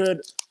about a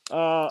good,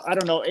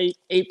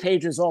 8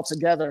 pages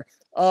altogether.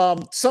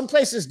 Some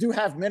places do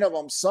have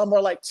minimums. Some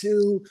are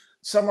 2,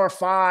 some are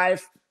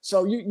 5.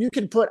 So you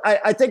can put,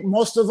 I think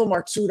most of them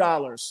are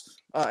 $2.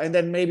 And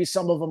then maybe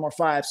some of them are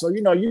 5. So,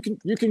 you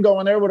can go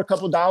in there with a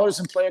couple dollars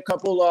and play a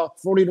couple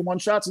 40-1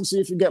 shots and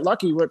see if you get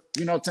lucky with,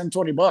 10,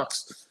 20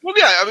 bucks. Well,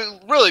 yeah, I mean,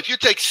 really, if you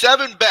take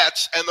 7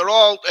 bets and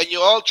you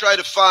all try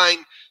to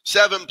find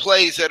 7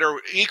 plays that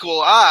are equal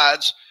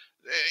odds,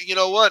 you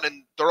know what?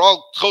 And they're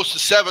all close to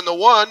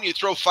 7-1. You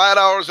throw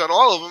 $5 on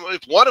all of them.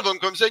 If one of them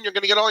comes in, you're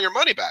going to get all your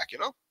money back,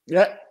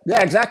 Yeah,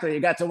 exactly. You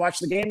got to watch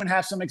the game and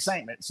have some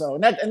excitement. So,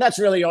 and that's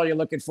really all you're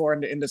looking for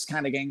in this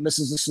kind of game. This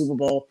is the Super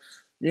Bowl.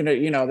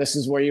 This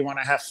is where you want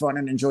to have fun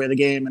and enjoy the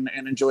game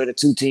and enjoy the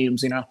two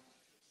teams, All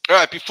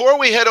right, before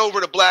we head over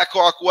to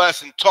Blackhawk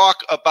West and talk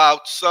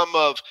about some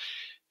of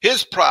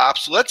his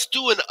props, let's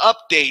do an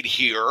update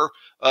here.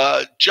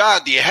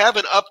 John, do you have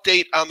an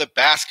update on the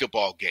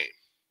basketball game?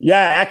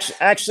 Yeah,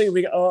 actually,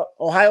 we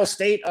Ohio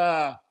State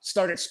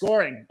started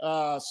scoring,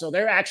 so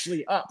they're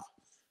actually up.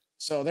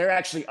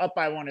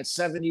 By one. It's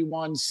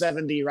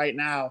 71-70 right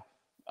now.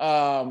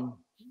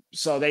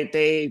 So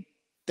they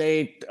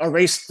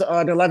erased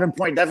an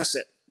 11-point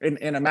deficit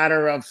in a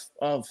matter of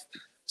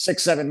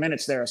 6-7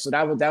 minutes there. So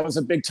that was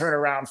a big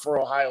turnaround for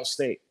Ohio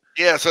State.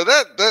 Yeah. So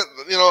that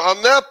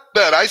on that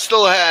bet, I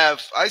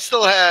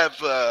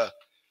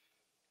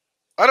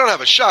don't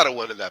have a shot of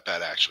winning that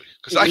bet actually,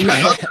 because I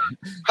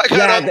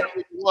got under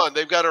 1.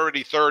 They've got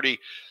already 30.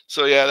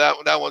 So yeah,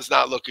 that one's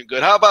not looking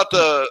good. How about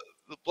the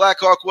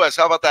Blackhawk West?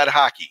 How about that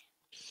hockey?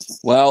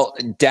 Well,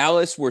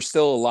 Dallas, we're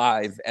still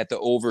alive at the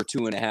over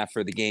 2.5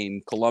 for the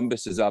game.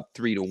 Columbus is up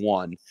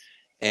 3-1.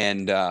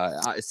 And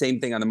same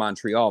thing on the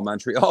Montreal.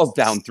 Montreal's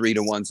down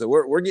 3-1. So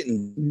we're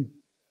getting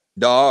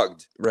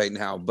dogged right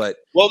now. But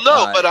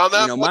but on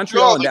that,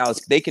 Montreal and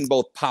Dallas, they can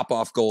both pop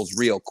off goals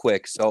real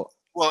quick. So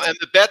Well, and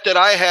the bet that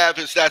I have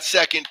is that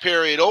second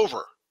period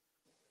over.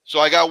 So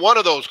I got one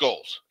of those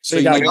goals. So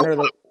you got one of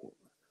the.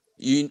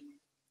 You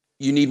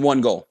need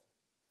one goal.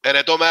 And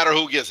it don't matter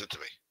who gives it to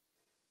me.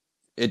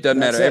 It doesn't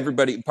matter.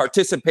 Everybody,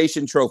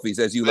 participation trophies,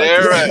 as you like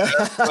to say. Right.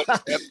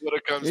 That's what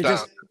it comes down.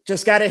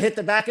 Just got to hit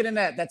the back of the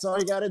net. That's all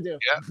you got to do.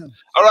 Yeah.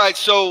 All right.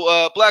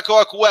 So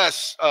Blackhawk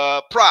West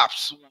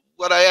props.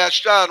 What I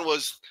asked John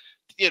was,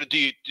 do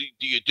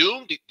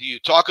you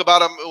talk about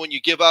them when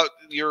you give out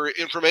your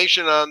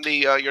information on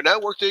the your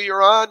network that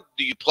you're on?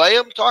 Do you play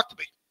them? Talk to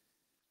me.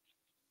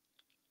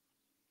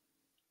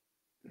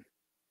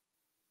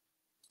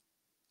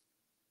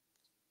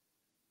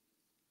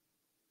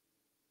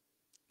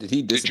 Did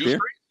he disappear?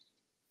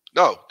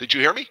 No. Did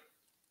you hear me?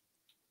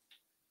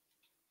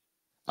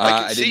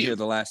 I didn't hear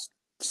the last.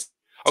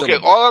 Okay,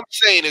 all I'm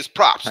saying is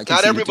props.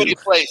 Not everybody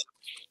plays.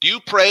 Do you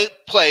play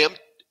them?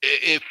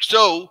 If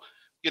so,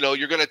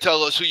 you're going to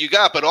tell us who you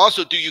got. But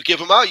also, do you give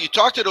them out? You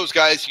talk to those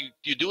guys.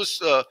 You do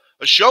a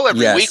show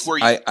every week where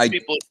you give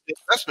people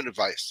investment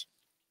advice.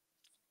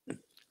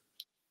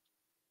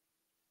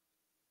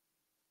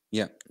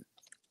 Yeah.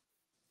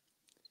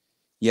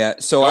 Yeah.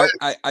 So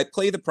I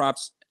play the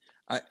props.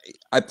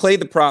 I play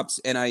the props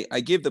and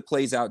I give the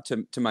plays out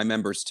to my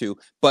members too,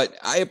 but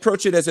I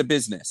approach it as a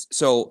business.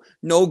 So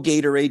no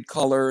Gatorade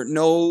color,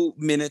 no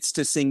minutes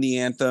to sing the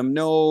anthem,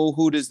 no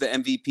who does the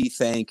MVP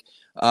thank.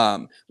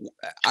 I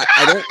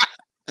don't.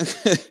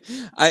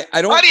 I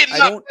don't. I did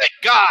not bet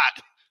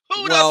God.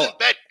 Who doesn't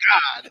bet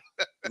God?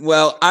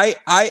 Well,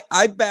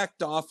 I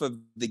backed off of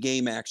the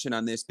game action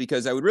on this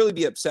because I would really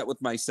be upset with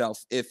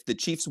myself if the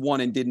Chiefs won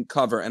and didn't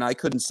cover and I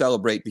couldn't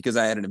celebrate because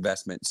I had an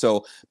investment.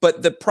 So,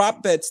 but the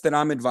prop bets that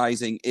I'm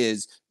advising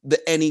is the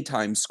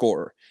anytime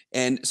scorer.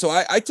 And so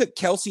I took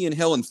Kelsey and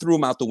Hill and threw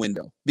them out the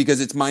window because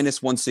it's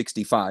minus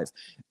 165.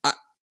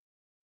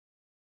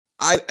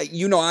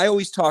 I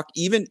always talk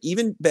even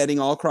betting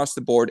all across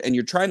the board, and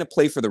you're trying to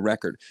play for the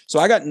record. So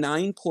I got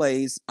 9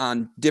 plays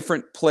on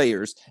different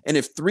players, and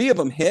if 3 of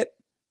them hit,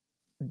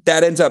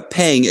 that ends up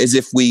paying as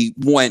if we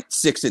went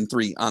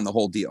 6-3 on the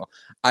whole deal.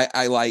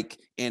 I like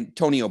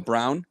Antonio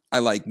Brown. I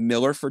like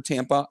Miller for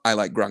Tampa. I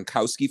like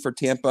Gronkowski for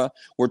Tampa.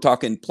 We're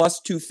talking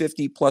plus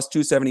 250, plus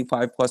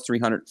 275, plus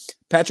 300.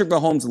 Patrick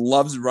Mahomes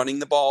loves running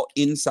the ball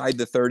inside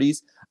the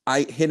 30s.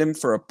 I hit him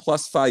for a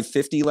plus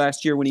 550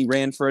 last year when he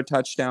ran for a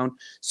touchdown.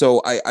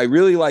 So I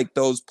really like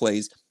those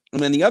plays.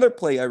 And then the other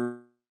play I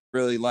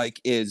really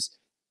like is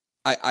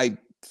I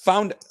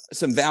found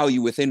some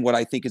value within what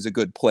I think is a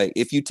good play.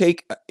 If you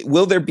take,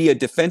 will there be a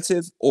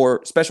defensive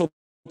or special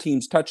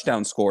teams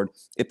touchdown scored?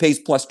 It pays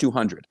plus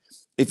 200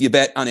 if you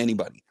bet on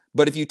anybody.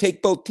 But if you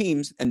take both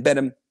teams and bet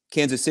them,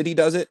 Kansas City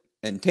does it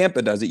and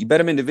Tampa does it, you bet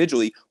them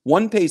individually,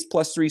 one pays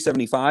plus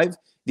 375,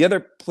 the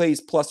other pays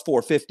plus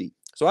 450.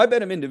 So I bet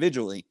them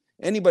individually.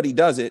 Anybody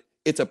does it,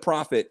 it's a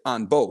profit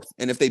on both.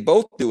 And if they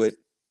both do it,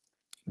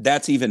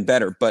 that's even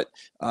better. But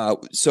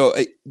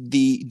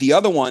the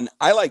other one,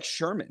 I like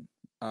Sherman,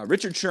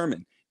 Richard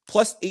Sherman,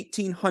 plus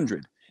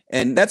 1,800.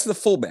 And that's the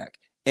fullback.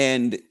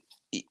 And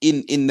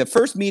in the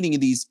first meeting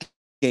of these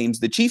games,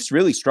 the Chiefs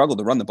really struggled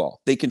to run the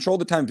ball. They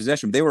controlled the time of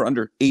possession. They were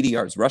under 80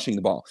 yards rushing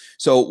the ball.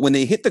 So when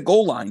they hit the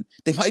goal line,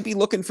 they might be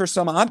looking for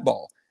some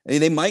oddball. And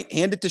they might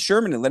hand it to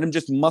Sherman and let him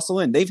just muscle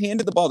in. They've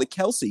handed the ball to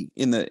Kelsey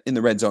in the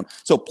red zone.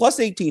 So plus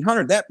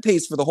 1,800, that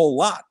pays for the whole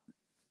lot.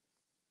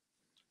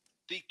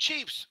 The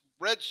Chiefs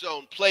red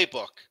zone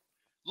playbook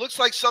looks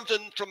like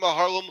something from the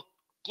Harlem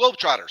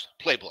Globetrotters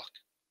playbook.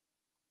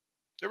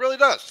 It really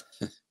does.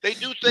 They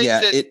do things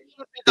that it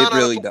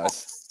really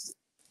does.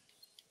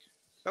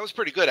 That was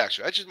pretty good,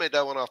 actually. I just made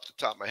that one off the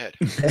top of my head.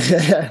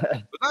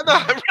 But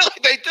no,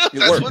 really, they do.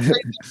 That's what they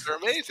do. They're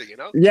amazing,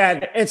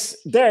 Yeah,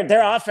 it's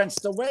their offense.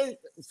 The way,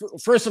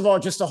 first of all,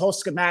 just the whole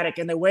schematic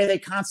and the way they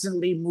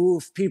constantly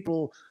move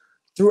people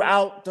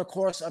throughout the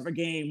course of a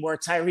game, where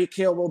Tyreek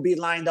Hill will be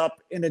lined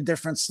up in a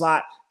different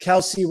slot,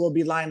 Kelsey will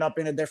be lined up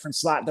in a different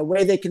slot. The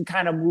way they can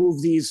kind of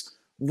move these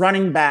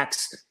running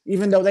backs,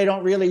 even though they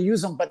don't really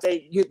use them, but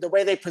the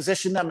way they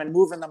position them and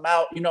moving them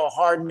out,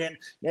 Hardman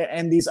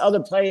and these other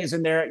players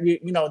in there,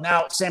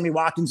 now Sammy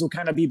Watkins will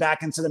kind of be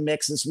back into the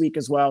mix this week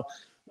as well.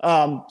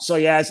 So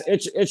yeah,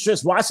 it's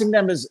just watching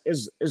them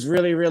is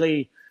really,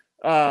 really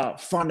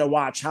fun to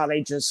watch, how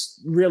they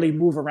just really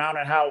move around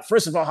and how,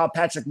 first of all, how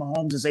Patrick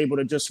Mahomes is able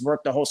to just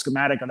work the whole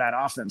schematic of that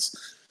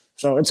offense.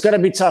 So it's going to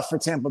be tough for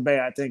Tampa Bay,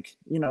 I think,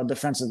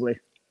 defensively.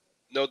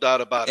 No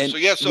doubt about it. And so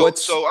yeah,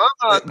 what's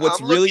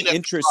I'm really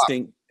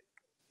interesting.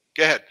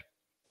 Go ahead.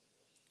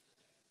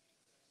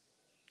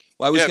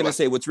 Well, I was going to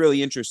say what's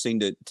really interesting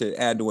to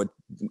add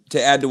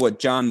to what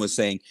John was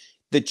saying.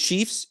 The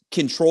Chiefs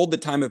controlled the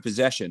time of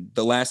possession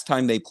the last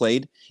time they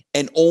played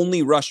and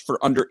only rushed for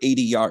under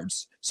 80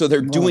 yards. So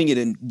they're doing it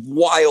in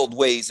wild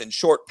ways and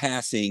short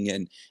passing.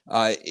 And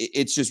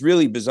it's just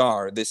really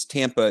bizarre, this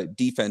Tampa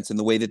defense and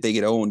the way that they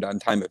get owned on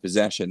time of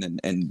possession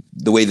and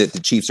the way that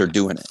the Chiefs are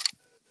doing it.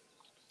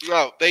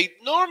 No, they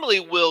normally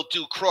will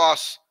do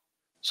cross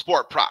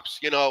sport props,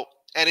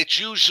 and it's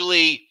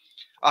usually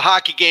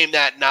hockey game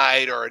that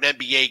night or an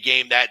NBA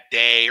game that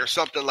day or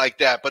something like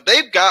that. But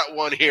they've got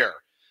one here.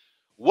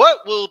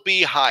 What will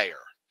be higher,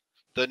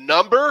 the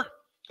number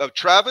of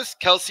Travis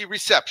Kelce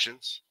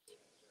receptions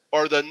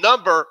or the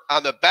number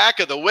on the back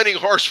of the winning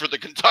horse for the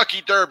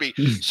Kentucky Derby?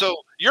 So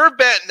you're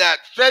betting that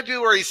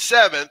February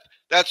 7th,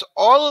 that's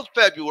all of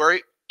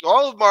February,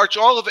 all of March,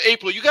 all of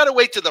April. You got to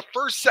wait till the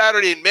first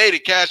Saturday in May to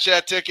cash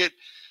that ticket.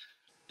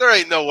 There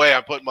ain't no way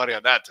I'm putting money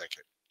on that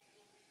ticket.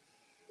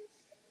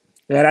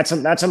 Yeah,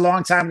 that's a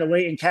long time to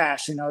wait in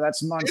cash.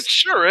 That's months. It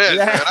sure is,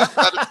 man. I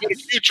thought it was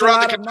a future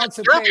on the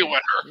Kentucky Derby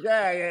winner.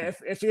 Yeah.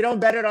 If you don't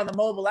bet it on the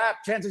mobile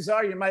app, chances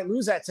are you might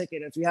lose that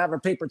ticket if you have a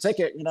paper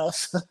ticket,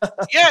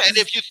 Yeah, and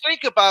if you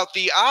think about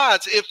the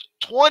odds, if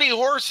 20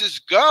 horses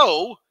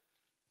go,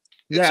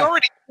 it's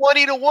already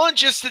 20-1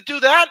 just to do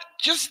that.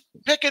 Just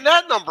picking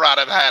that number out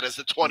of the hat is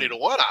the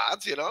 20-1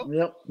 odds,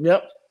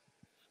 Yep.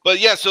 But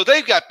yeah, so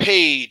they've got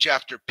page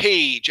after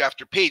page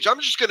after page. I'm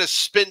just going to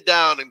spin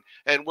down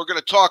and we're going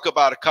to talk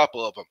about a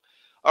couple of them.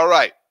 All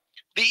right.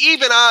 The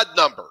even odd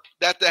number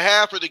that the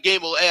half or the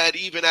game will add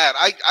even at.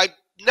 I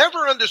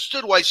never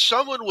understood why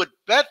someone would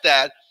bet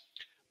that,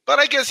 but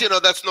I guess,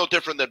 that's no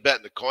different than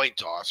betting the coin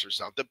toss or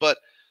something. But,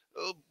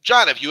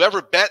 John, have you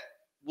ever bet,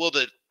 will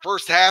the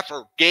first half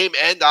or game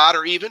end odd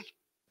or even?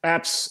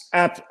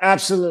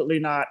 Absolutely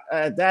not.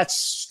 That's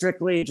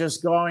strictly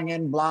just going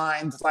in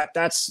blind. Like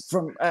that's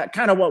from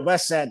kind of what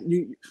Wes said.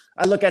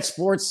 I look at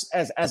sports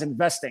as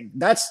investing.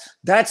 That's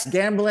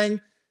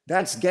gambling.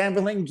 That's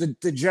gambling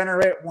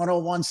degenerate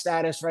 101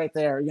 status right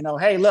there.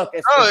 Hey, look,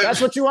 if that's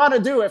what you want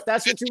to do, if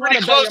that's what you want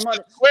to bet your money.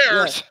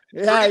 Squares.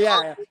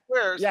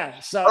 Yeah.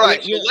 So, all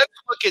right, so let's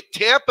look at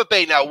Tampa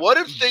Bay. Now, one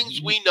of the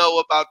things we know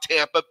about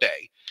Tampa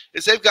Bay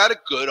is they've got a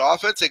good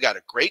offense. They got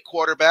a great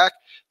quarterback.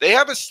 They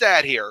have a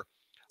stat here.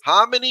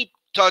 How many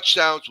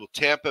touchdowns will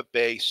Tampa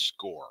Bay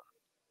score?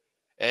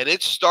 And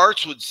it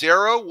starts with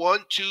 0, 1,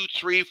 2,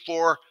 3,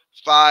 4,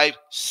 5,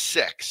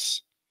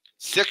 6.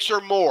 6 or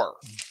more.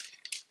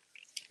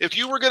 If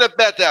you were going to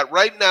bet that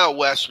right now,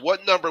 Wes,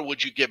 what number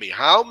would you give me?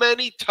 How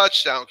many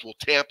touchdowns will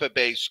Tampa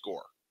Bay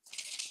score?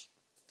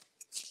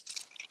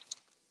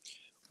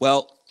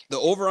 Well, the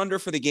over-under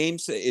for the game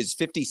is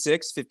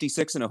 56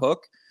 and a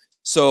hook.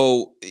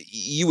 So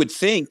you would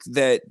think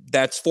that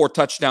that's 4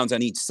 touchdowns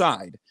on each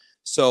side.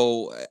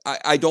 So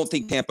I don't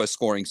think Tampa's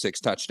scoring 6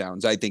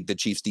 touchdowns. I think the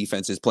Chiefs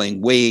defense is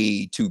playing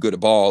way too good a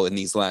ball in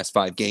these last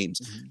 5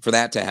 games for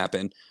that to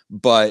happen.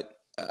 But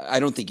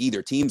I don't think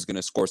either team's going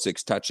to score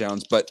 6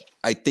 touchdowns. But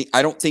I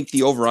don't think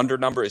the over-under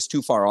number is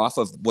too far off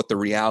of what the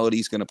reality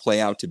is going to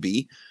play out to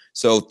be.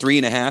 So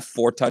 3.5,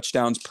 4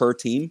 touchdowns per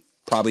team,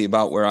 probably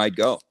about where I'd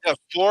go. Yeah,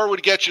 4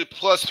 would get you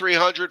plus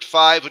 300.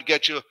 5 would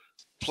get you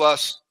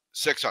plus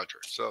 600.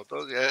 So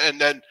those,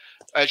 and then,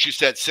 as you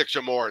said, 6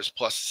 or more is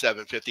plus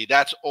 750.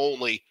 That's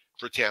only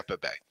for Tampa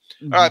Bay.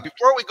 All right,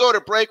 before we go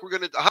to break, we're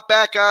going to hop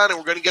back on and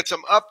we're going to get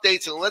some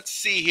updates. And let's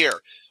see here.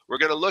 We're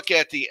going to look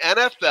at the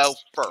NFL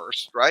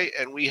first, right?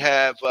 And we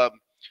have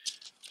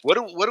what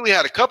do we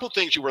have? A couple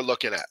things you were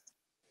looking at.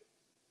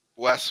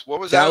 Wes, what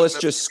was Dallas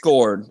that? just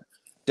scored.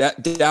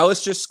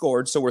 Dallas just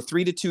scored, so we're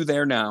 3-2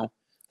 there now.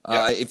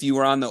 If you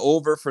were on the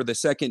over for the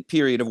second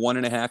period of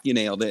 1.5, you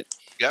nailed it.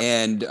 Yep.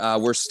 And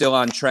we're still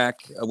on track.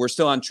 We're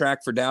still on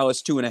track for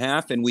Dallas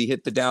 2.5, and we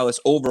hit the Dallas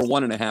over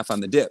 1.5 on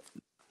the dip.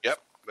 Yep,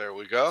 there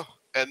we go.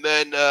 And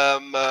then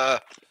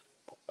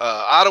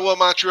Ottawa,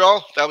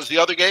 Montreal. That was the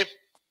other game.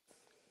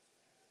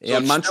 Yeah,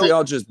 so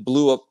Montreal just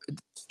blew up.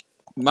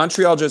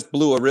 Montreal just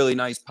blew a really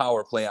nice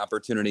power play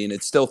opportunity, and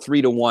it's still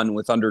 3-1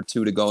 with under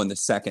 2 to go in the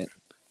second.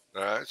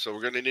 All right, so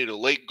we're going to need a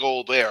late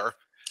goal there,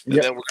 and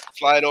then we're going to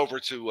slide over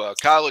to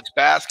college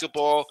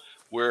basketball,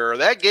 where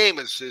that game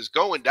is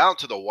going down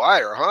to the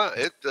wire, huh?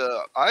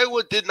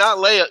 Iowa did not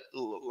lay.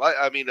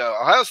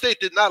 Ohio State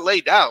did not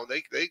lay down.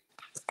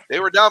 They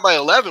were down by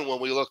 11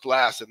 when we looked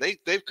last, and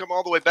they've come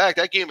all the way back.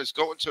 That game is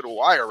going to the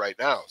wire right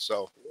now.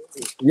 So.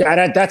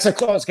 Yeah, that's a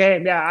close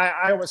game. Yeah,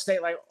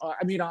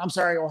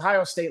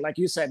 Ohio State, like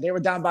you said, they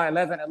were down by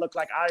 11. It looked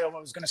like Iowa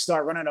was going to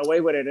start running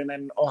away with it, and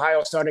then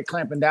Ohio started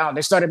clamping down.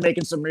 They started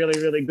making some really,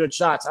 really good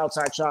shots,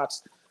 outside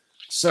shots.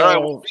 So all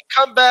right, when we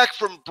come back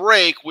from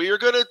break, we are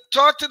going to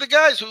talk to the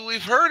guys who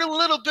we've heard a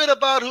little bit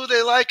about who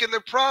they like and their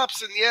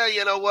props. And, yeah,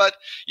 you know what?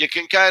 You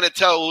can kind of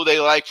tell who they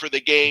like for the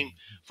game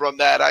from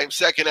that. I'm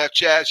Second Half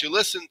Chaz. You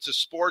listen to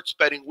Sports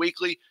Betting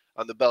Weekly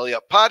on the Belly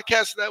Up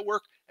Podcast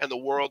Network and the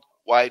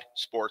Worldwide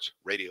Sports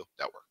Radio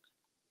Network.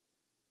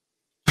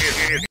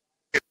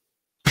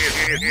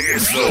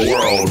 It's the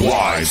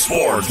Worldwide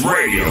Sports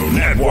Radio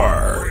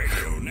Network.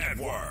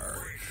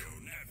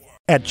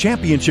 At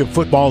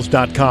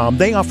ChampionshipFootballs.com,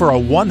 they offer a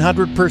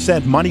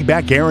 100%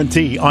 money-back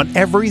guarantee on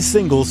every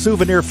single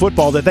souvenir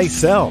football that they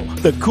sell.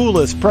 The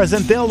coolest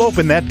present they'll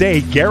open that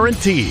day,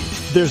 guaranteed.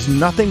 There's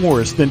nothing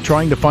worse than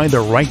trying to find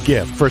the right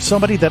gift for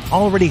somebody that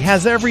already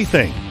has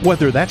everything.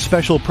 Whether that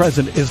special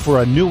present is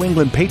for a New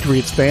England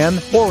Patriots fan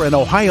or an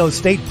Ohio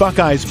State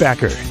Buckeyes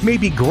backer.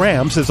 Maybe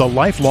Gramps is a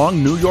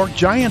lifelong New York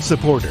Giants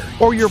supporter.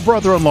 Or your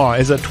brother-in-law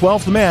is a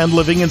 12th man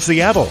living in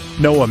Seattle.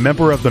 Know a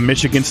member of the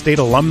Michigan State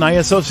Alumni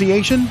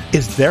Association?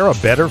 Is there a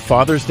better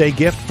Father's Day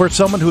gift for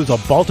someone who's a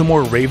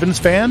Baltimore Ravens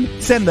fan?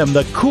 Send them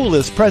the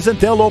coolest present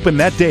they'll open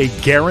that day,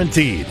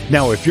 guaranteed.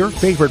 Now, if your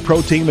favorite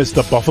pro team is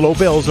the Buffalo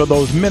Bills or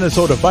those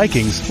Minnesota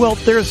Vikings, well,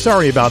 they're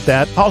sorry about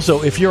that.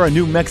 Also, if you're a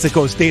New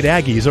Mexico State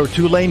Aggies or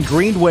Tulane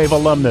Green Wave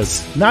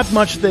alumnus, not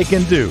much they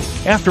can do.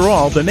 After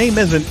all, the name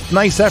isn't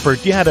nice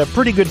effort, you had a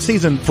pretty good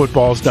season,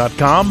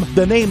 footballs.com.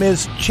 The name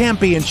is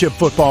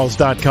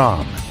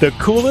championshipfootballs.com. The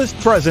coolest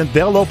present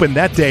they'll open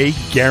that day,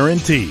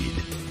 guaranteed.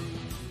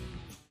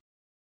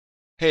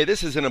 Hey,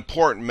 this is an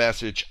important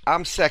message.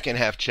 I'm Second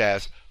Half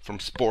Chaz from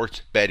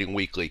Sports Betting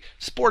Weekly.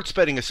 Sports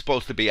betting is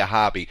supposed to be a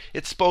hobby.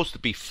 It's supposed to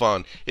be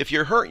fun. If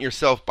you're hurting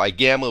yourself by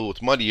gambling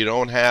with money you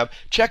don't have,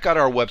 check out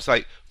our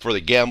website for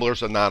the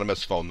Gamblers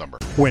Anonymous phone number.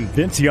 When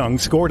Vince Young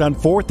scored on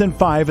 4th and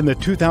 5 in the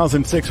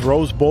 2006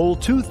 Rose Bowl,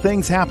 two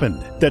things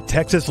happened. The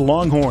Texas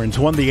Longhorns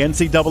won the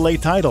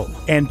NCAA title,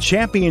 and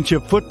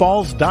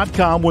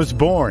ChampionshipFootballs.com was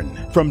born.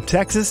 From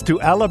Texas to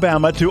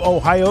Alabama to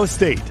Ohio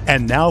State,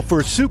 and now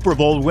for Super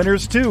Bowl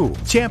winners too.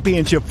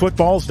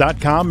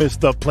 ChampionshipFootballs.com is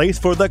the place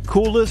for the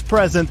coolest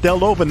present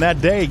they'll open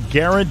that day,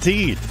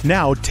 guaranteed.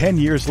 Now, 10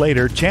 years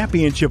later,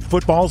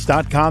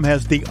 ChampionshipFootballs.com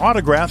has the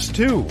autographs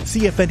too.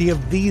 See if any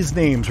of these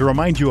names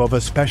remind you of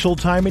a special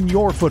time in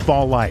your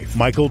football life.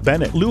 Michael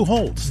Bennett, Lou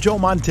Holtz, Joe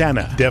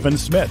Montana, Devin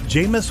Smith,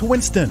 Jameis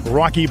Winston,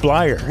 Rocky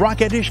Blyer,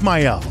 Rocket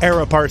Ishmael,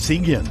 Ara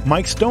Parsegian,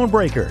 Mike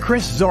Stonebreaker,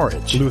 Chris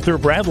Zorich, Luther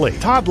Bradley,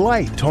 Todd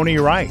Light, Tony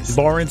Rice,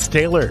 Lawrence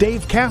Taylor,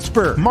 Dave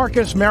Casper,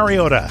 Marcus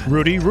Mariota,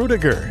 Rudy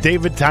Rudiger,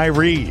 David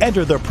Tyree.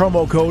 Enter the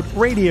promo code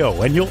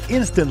RADIO and you'll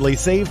instantly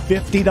save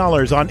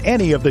 $50 on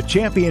any of the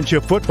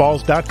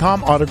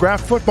ChampionshipFootballs.com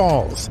autographed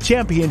footballs.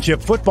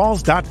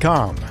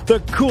 ChampionshipFootballs.com.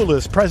 The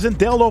coolest present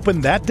they'll open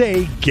that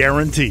day,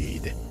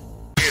 guaranteed.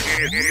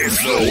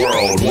 It's the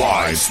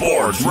Worldwide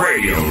Sports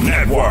Radio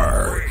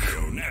Network.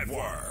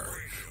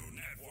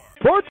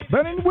 Sports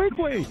Betting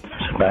Weekly.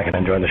 Sit back and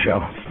enjoy the show.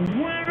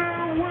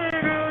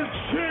 Winner,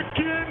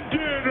 chicken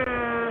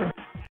dinner.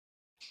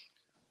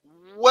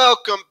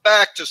 Welcome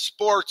back to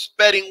Sports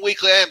Betting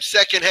Weekly. I am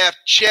Second Half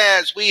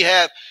Chaz. We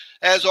have,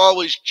 as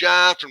always,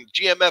 John from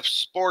GMF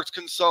Sports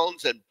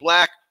Consultants and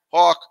Black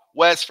Hawk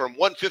West from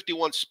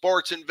 151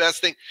 Sports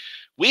Investing.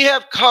 We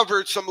have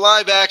covered some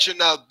live action.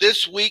 Now,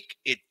 this week,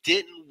 it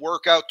didn't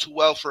work out too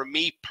well for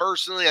me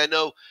personally. I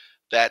know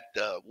that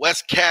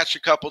West cashed a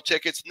couple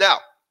tickets. Now,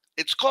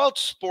 it's called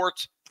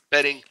Sports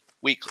Betting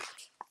Weekly.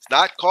 It's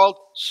not called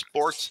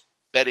Sports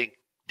Betting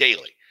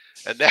Daily.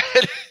 And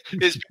that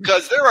is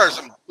because there are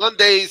some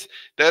Mondays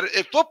that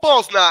if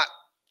football's not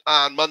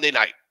on Monday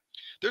night,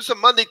 there's some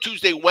Monday,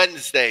 Tuesday,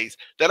 Wednesdays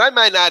that I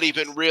might not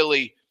even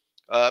really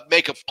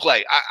make a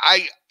play.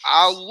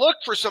 I'll look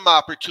for some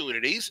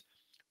opportunities.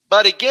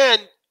 But again,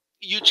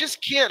 you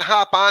just can't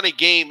hop on a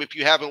game if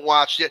you haven't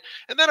watched it.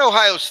 And that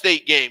Ohio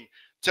State game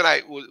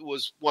tonight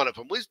was one of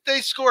them.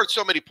 They scored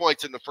so many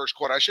points in the first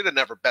quarter. I should have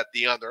never bet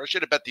the under. I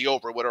should have bet the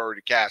over, would have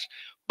already cashed.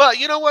 But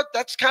you know what?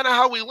 That's kind of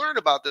how we learn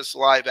about this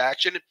live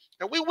action.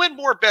 And we win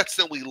more bets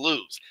than we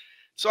lose.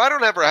 So I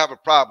don't ever have a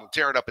problem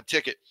tearing up a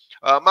ticket.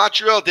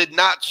 Montreal did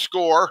not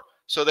score,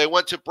 so they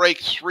went to break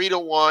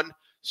 3-1.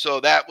 So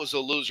that was a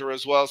loser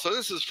as well. So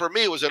this is, for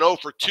me, it was an 0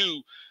 for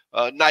 2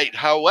 night.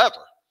 However,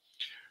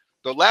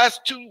 the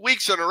last 2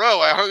 weeks in a row,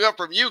 I hung up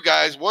from you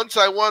guys. Once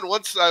I won,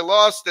 once I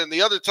lost, and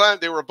the other time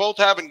they were both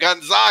having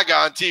Gonzaga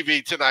on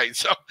TV tonight.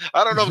 So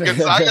I don't know if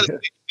Gonzaga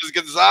is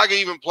Gonzaga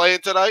even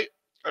playing tonight.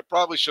 I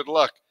probably should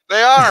look.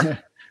 They are.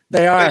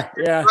 They are.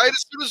 Yeah. Right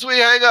as soon as we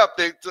hang up,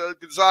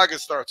 Gonzaga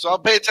starts. So I'll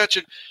pay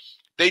attention.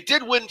 They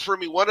did win for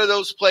me. One of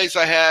those plays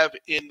I have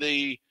in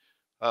the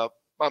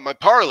on my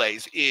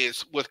parlays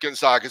is with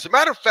Gonzaga. As a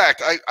matter of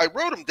fact, I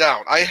wrote them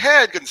down. I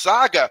had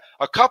Gonzaga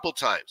a couple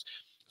times.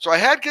 So I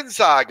had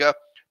Gonzaga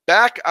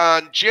back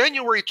on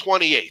January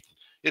 28th.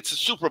 It's a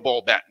Super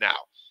Bowl bet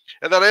now.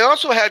 And then I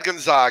also had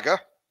Gonzaga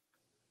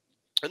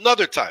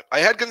another time. I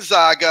had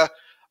Gonzaga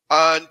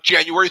on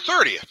January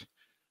 30th.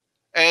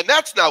 And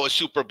that's now a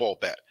Super Bowl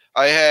bet.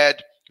 I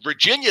had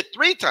Virginia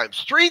 3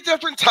 times. 3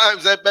 different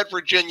times I bet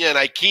Virginia, and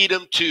I keyed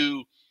them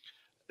to.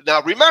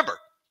 Now, remember,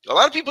 a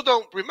lot of people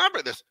don't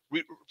remember this.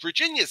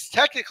 Virginia is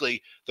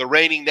technically the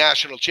reigning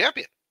national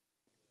champion,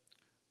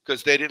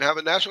 because they didn't have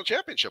a national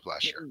championship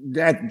last year.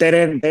 That they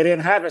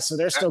didn't have it, so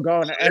they're still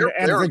going.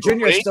 And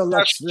Virginia still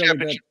looks really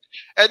good.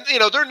 And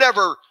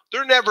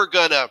they're never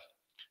gonna.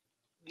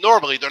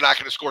 Normally, they're not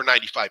going to score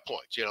 95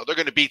 points. They're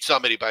going to beat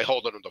somebody by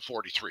holding them to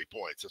 43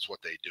 points. That's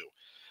what they do.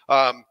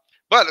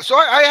 But so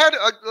I had,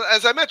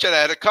 as I mentioned,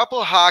 I had a couple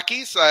of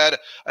hockeys. I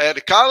had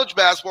a college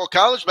basketball, hockey,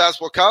 college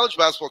basketball.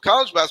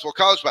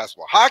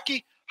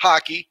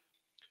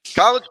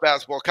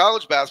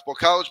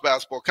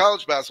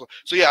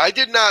 So yeah, I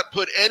did not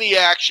put any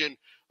action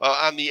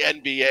on the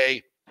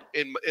NBA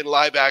in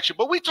live action.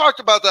 But we talked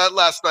about that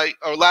last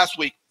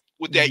week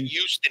with that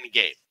Houston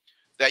game.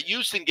 That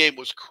Houston game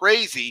was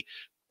crazy.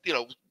 You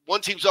know,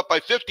 one team's up by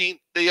 15,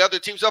 the other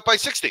team's up by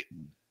 16.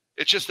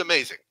 It's just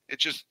amazing.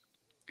 It's just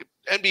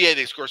NBA,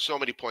 they score so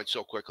many points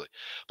so quickly.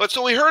 But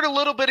so we heard a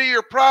little bit of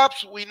your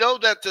props. We know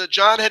that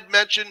John had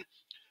mentioned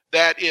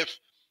that if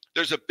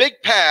there's a big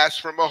pass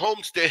from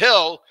Mahomes to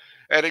Hill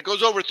and it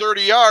goes over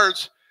 30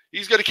 yards,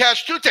 he's going to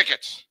cash 2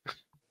 tickets.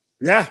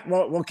 Yeah,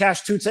 we'll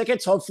cash 2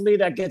 tickets. Hopefully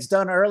that gets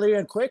done early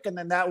and quick, and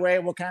then that way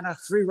we'll kind of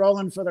free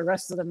rolling for the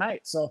rest of the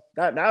night. So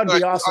that would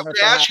be awesome. I'm going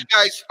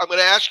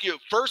to ask you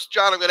first,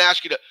 John. I'm going to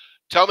ask you to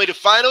tell me the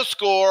final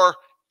score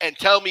and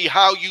tell me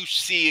how you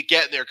see it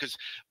getting there, because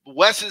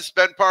Wes has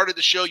been part of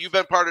the show. You've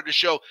been part of the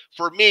show.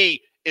 For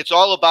me, it's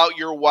all about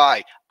your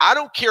why. I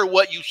don't care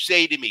what you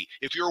say to me.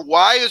 If your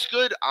why is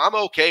good, I'm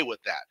okay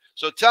with that.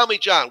 So tell me,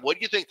 John, what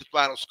do you think the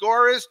final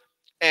score is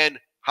and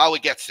how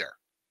it gets there?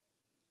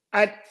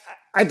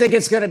 I think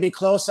it's going to be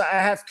close. I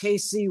have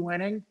KC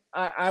winning.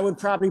 I would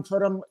probably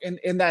put them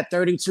in that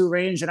 32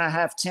 range, and I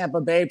have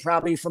Tampa Bay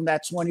probably from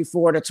that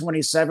 24 to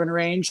 27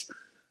 range.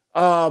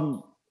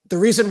 The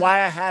reason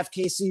why I have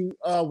KC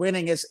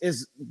winning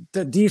is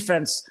the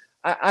defense.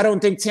 I don't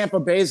think Tampa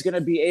Bay is going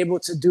to be able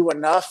to do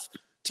enough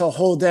to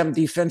hold them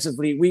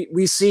defensively.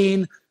 We've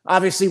seen,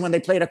 obviously, when they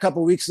played a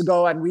couple weeks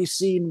ago, and we've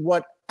seen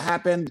what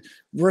happened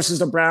versus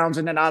the Browns,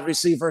 and then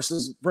obviously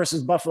versus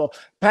Buffalo.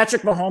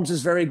 Patrick Mahomes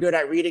is very good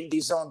at reading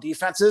these zone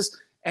defenses.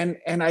 And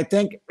I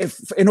think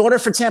in order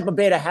for Tampa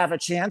Bay to have a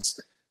chance,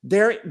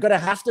 they're going to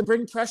have to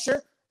bring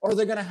pressure, or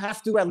they're going to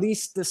have to at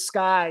least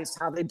disguise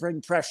how they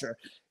bring pressure.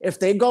 If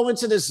they go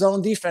into this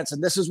zone defense,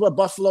 and this is what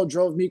Buffalo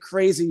drove me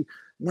crazy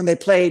when they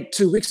played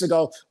 2 weeks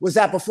ago, was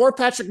that before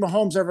Patrick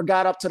Mahomes ever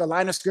got up to the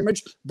line of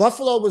scrimmage,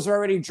 Buffalo was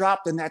already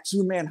dropped in that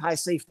 2-man high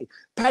safety.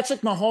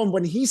 Patrick Mahomes,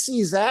 when he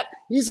sees that,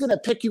 he's going to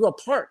pick you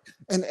apart.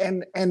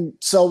 And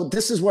so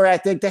this is where I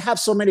think they have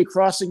so many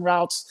crossing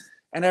routes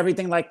and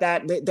everything like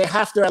that. They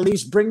have to at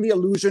least bring the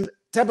illusion.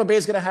 Tampa Bay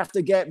is going to have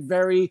to get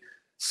very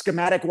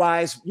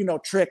schematic-wise,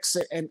 tricks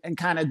and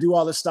kind of do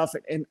all this stuff.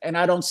 And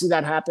I don't see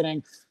that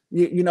happening.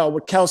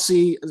 With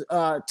Kelsey,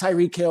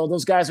 Tyreek Hill,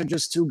 those guys are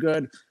just too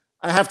good.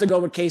 I have to go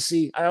with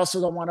KC. I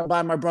also don't want to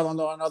buy my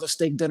brother-in-law another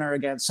steak dinner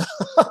again. So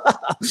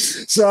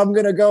I'm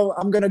gonna go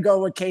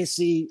with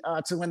KC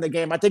to win the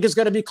game. I think it's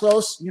gonna be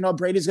close.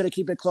 Brady's gonna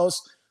keep it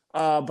close,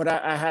 but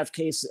I have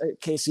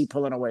KC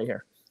pulling away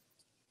here.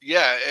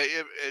 Yeah,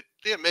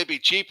 it may be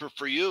cheaper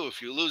for you if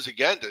you lose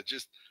again to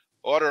just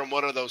order him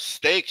one of those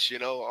steaks,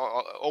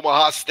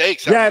 Omaha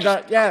Steaks.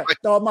 The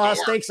Omaha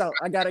Steaks out.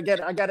 I gotta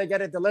get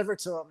it delivered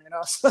to him.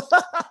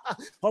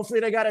 Hopefully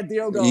they got a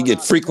deal going. You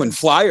get frequent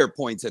flyer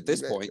points at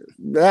this point.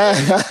 All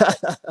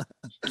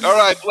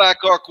right,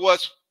 Blackhawk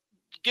West,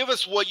 give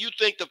us what you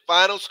think the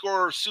final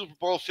score of Super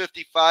Bowl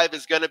 55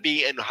 is going to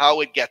be and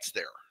how it gets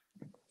there.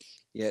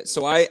 Yeah,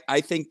 so I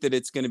think that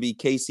it's going to be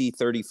KC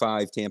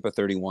 35, Tampa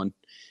 31.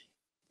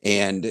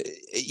 And,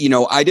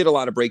 I did a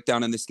lot of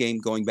breakdown in this game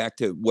going back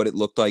to what it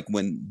looked like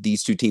when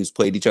these two teams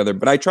played each other.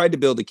 But I tried to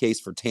build a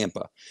case for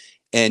Tampa.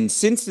 And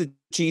since the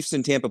Chiefs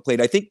and Tampa played,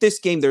 I think this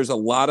game, there's a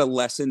lot of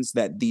lessons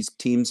that these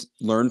teams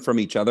learn from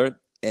each other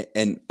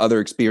and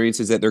other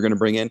experiences that they're going to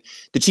bring in.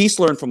 The Chiefs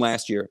learned from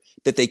last year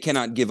that they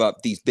cannot give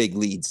up these big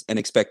leads and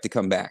expect to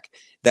come back.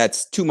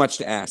 That's too much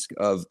to ask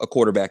of a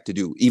quarterback to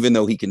do, even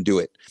though he can do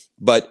it.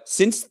 But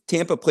since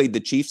Tampa played the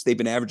Chiefs, they've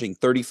been averaging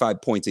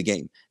 35 points a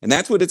game. And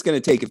that's what it's going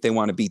to take if they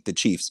want to beat the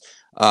Chiefs.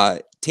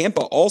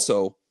 Tampa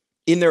also,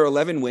 in their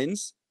 11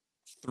 wins,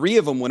 3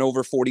 of them went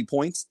over 40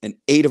 points and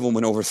 8 of them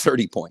went over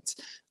 30 points.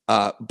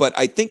 But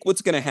I think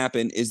what's going to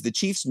happen is the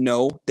Chiefs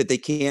know that they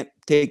can't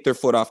take their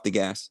foot off the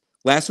gas.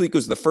 Last game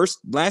was the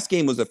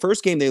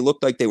first game they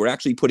looked like they were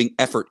actually putting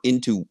effort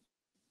into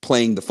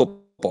playing the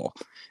football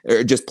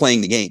or just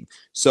playing the game.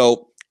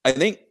 So I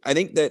think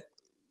that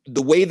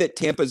the way that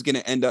Tampa is going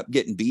to end up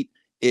getting beat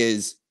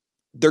is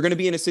they're going to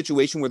be in a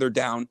situation where they're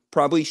down,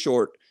 probably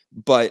short,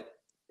 but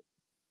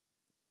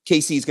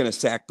KC is going to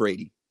sack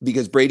Brady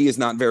because Brady is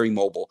not very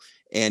mobile.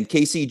 And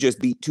KC just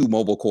beat 2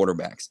 mobile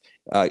quarterbacks.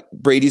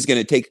 Brady's going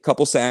to take a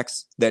couple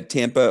sacks. That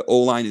Tampa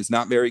O-line is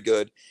not very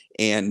good.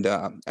 And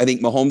I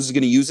think Mahomes is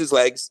going to use his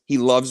legs. He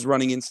loves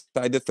running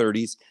inside the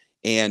 30s.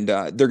 And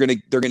they're gonna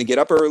get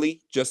up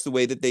early, just the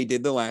way that they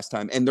did the last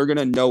time, and they're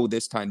gonna know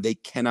this time they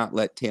cannot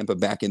let Tampa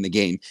back in the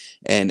game.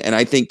 And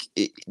I think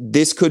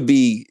this could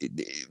be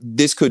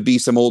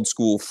some old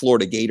school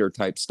Florida Gator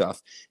type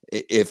stuff.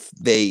 If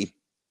they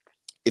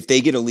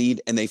get a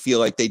lead and they feel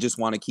like they just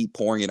want to keep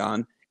pouring it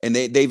on, and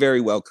they very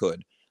well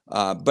could.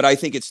 But I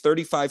think it's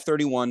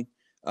 35-31.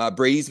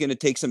 Brady's gonna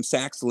take some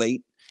sacks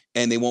late,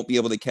 and they won't be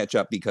able to catch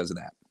up because of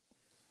that.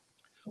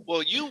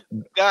 Well, you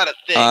gotta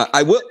think.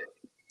 I will.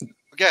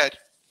 Good.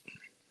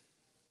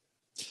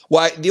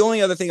 Well, the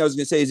only other thing I was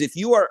going to say is if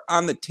you are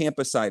on the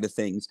Tampa side of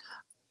things,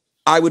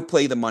 I would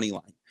play the money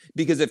line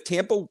because if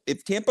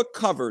Tampa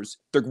covers,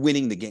 they're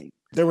winning the game.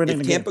 They're winning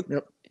the game.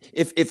 Yep.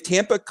 If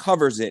Tampa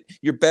covers it,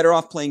 you're better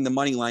off playing the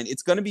money line.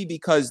 It's going to be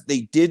because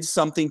they did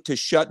something to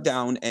shut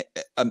down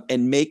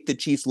and make the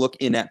Chiefs look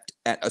inept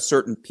at a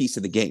certain piece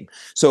of the game.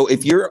 So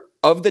if you're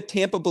of the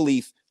Tampa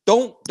belief,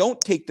 don't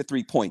take the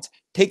 3 points.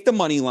 Take the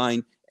money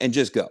line and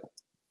just go.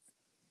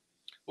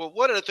 Well,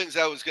 one of the things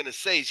I was going to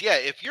say is, yeah,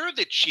 if you're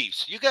the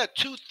Chiefs, you got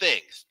two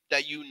things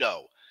that you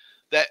know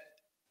that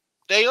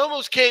they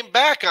almost came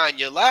back on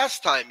you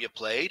last time you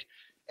played,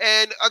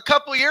 and a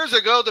couple years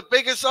ago, the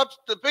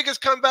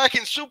biggest comeback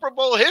in Super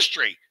Bowl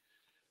history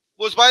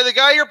was by the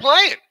guy you're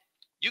playing.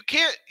 You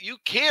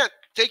can't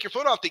take your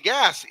foot off the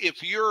gas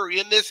if you're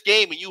in this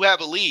game and you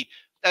have a lead,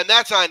 and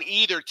that's on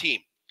either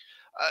team.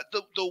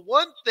 The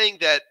one thing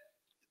that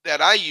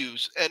I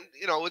use, and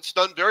it's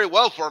done very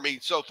well for me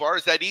so far,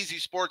 is that Easy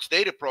Sports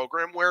Data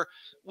program where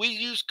we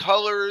use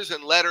colors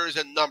and letters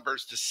and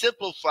numbers to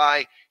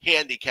simplify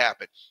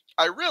handicapping.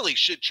 I really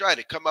should try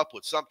to come up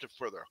with something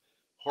for the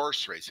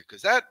horse racing,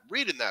 because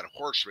reading that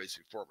horse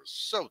racing form is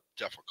so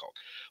difficult.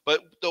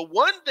 But the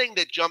one thing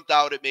that jumped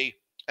out at me,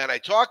 and I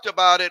talked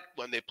about it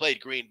when they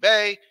played Green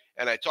Bay,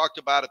 and I talked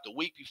about it the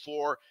week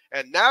before,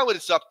 and now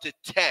it's up to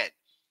 10.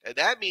 And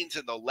that means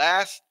in the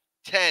last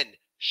 10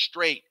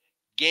 straight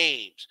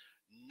games,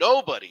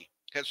 nobody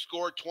has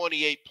scored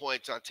 28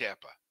 points on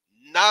Tampa.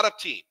 Not a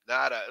team,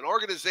 not an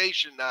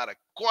organization, not a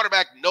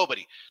quarterback,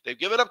 nobody. They've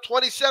given up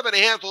 27 a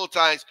handful of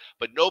times,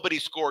 but nobody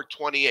scored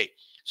 28.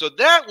 So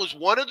that was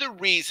one of the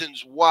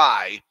reasons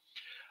why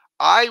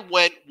I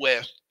went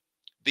with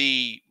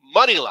the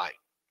money line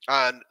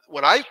on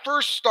when I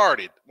first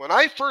started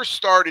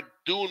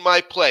doing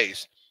my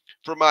plays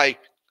for my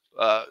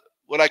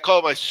what I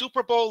call my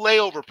Super Bowl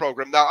layover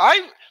program. Now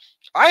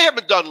I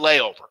haven't done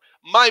layover.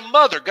 My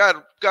mother,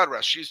 God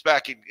rest, she's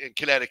back in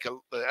Connecticut.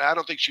 I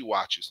don't think she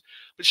watches,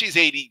 but she's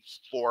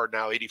 84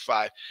 now,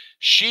 85.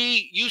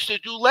 She used to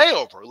do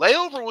layover.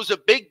 Layover was a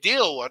big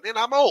deal, and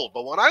I'm old,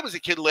 but when I was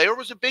a kid, layover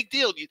was a big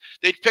deal.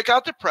 They'd pick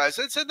out the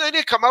presents, and then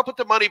they'd come up with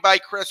the money by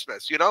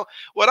Christmas.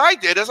 What I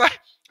did is I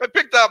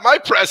picked out my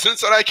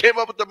presents, and I came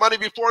up with the money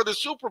before the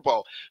Super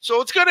Bowl.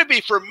 So it's going to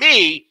be, for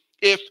me,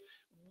 if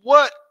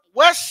what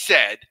Wes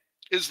said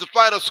is the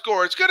final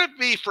score, it's going to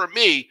be, for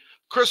me,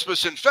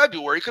 Christmas in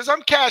February, because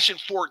I'm cashing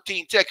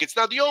 14 tickets.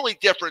 Now, the only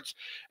difference,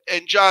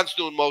 and John's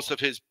doing most of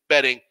his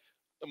betting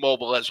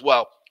mobile as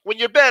well, when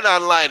you bet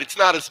online, it's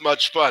not as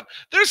much fun.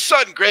 There's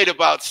something great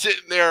about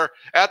sitting there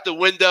at the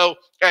window,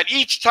 and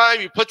each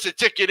time you put the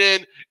ticket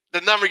in,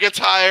 the number gets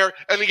higher,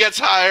 and it gets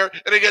higher,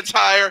 and it gets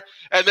higher,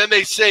 and then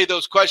they say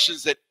those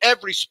questions that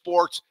every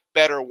sports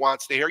bettor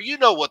wants to hear. You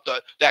know what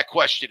that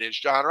question is,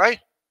 John, right?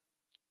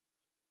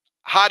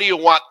 How do you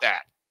want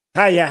that?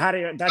 Yeah, how do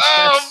you?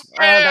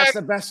 That's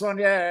the best one.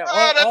 Yeah,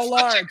 all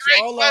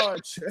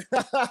large.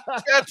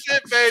 That's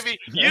it, baby.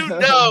 You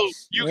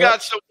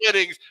got some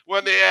winnings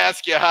when they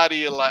ask you how do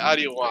you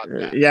want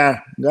that? Yeah.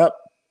 Yep.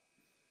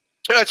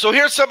 All right, so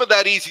here's some of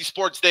that Easy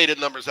Sports Data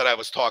numbers that I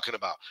was talking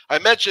about. I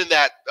mentioned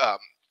that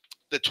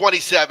the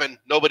 27,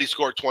 nobody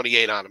scored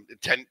 28 on them in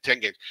 10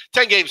 games.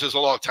 10 games is a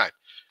long time.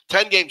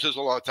 10 games is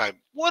a long time.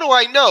 What do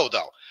I know,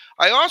 though?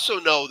 I also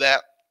know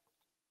that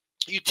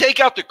you take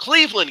out the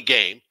Cleveland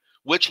game,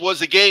 which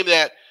was a game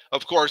that,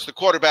 of course, the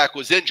quarterback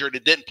was injured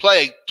and didn't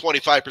play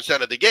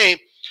 25% of the game.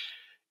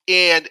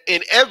 And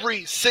in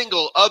every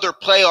single other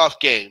playoff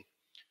game,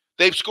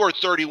 they've scored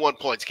 31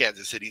 points,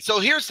 Kansas City.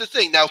 So here's the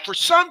thing. Now, for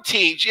some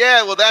teams,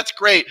 yeah, well, that's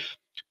great.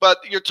 But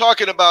you're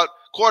talking about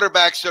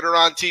quarterbacks that are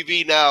on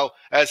TV now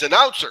as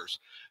announcers.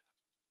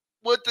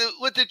 With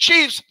the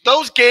Chiefs,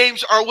 those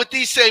games are with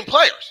these same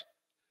players.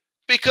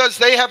 Because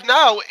they have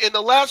now, in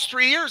the last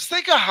 3 years,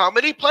 think of how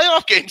many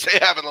playoff games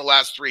they have in the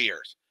last 3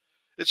 years.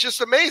 It's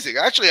just amazing.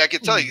 Actually, I can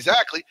tell you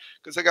exactly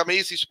because I got my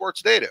Easy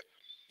Sports Data.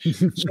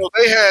 So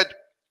they had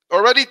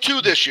already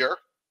 2 this year.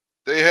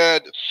 They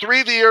had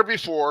 3 the year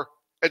before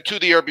and 2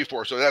 the year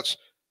before. So that's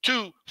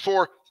 2,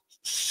 4,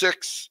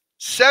 6,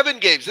 7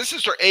 games. This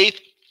is their 8th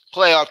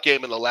playoff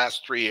game in the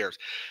last 3 years.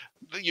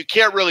 You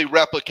can't really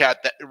replicate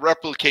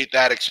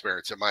that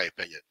experience, in my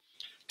opinion.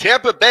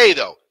 Tampa Bay,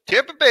 though.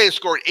 Tampa Bay has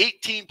scored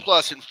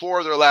 18-plus in 4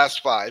 of their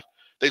last 5.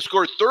 They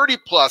scored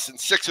 30-plus in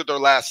 6 of their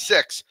last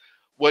 6.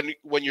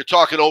 When you're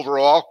talking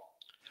overall.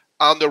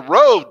 On the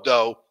road,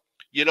 though,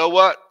 you know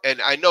what?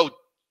 And I know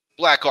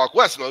Blackhawk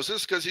West knows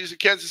this because he's a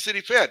Kansas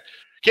City fan.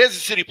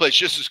 Kansas City plays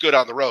just as good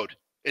on the road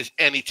as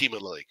any team in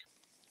the league.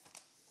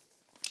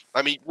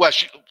 I mean,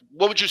 Wes,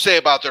 what would you say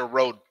about their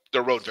road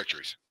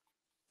victories?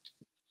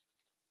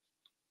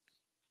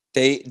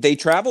 They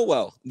travel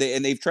well,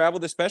 and they've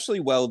traveled especially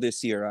well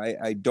this year.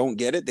 I don't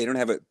get it. They don't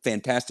have a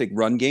fantastic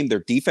run game.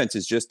 Their defense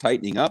is just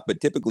tightening up,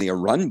 but typically a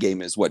run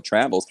game is what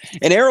travels.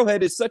 And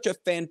Arrowhead is such a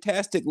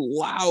fantastic,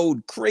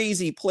 loud,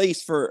 crazy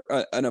place for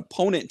an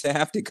opponent to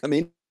have to come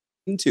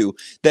into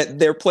that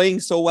they're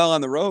playing so well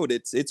on the road.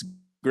 It's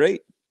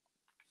great.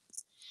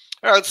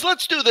 All right, so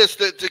let's do this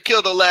to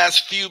kill the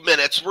last few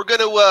minutes. We're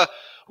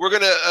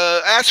gonna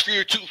ask for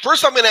your two.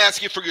 First, I'm gonna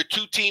ask you for your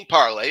 2-team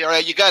parlay. All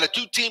right, you got a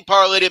 2-team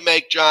parlay to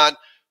make, John,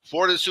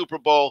 for the Super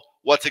Bowl.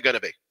 What's it gonna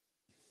be?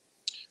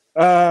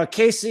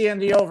 KC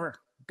and the over.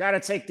 Got to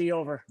take the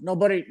over.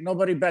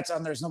 Nobody bets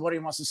on theirs. Nobody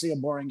wants to see a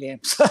boring game.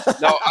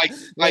 No,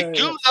 I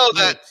do know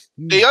that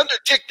the under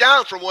ticked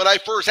down from when I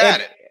first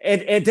had it.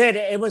 It did.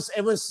 It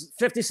was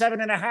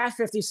 57 and a half,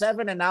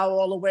 57, and now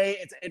all the way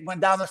it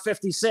went down to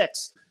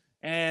 56.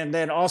 And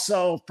then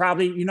also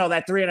probably,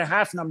 that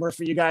 3.5 number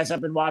for you guys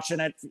have been watching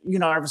it,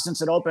 ever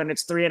since it opened,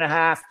 it's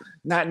 3.5.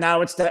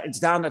 Now it's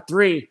down to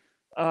 3.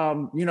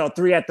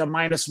 3 at the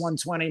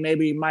 -120,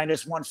 maybe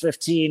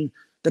 -115,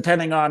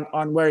 depending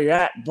on where you're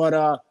at.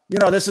 But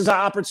this is an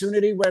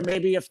opportunity where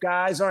maybe if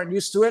guys aren't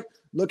used to it,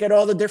 look at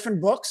all the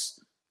different books.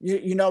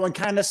 And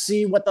kind of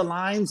see what the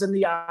lines and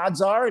the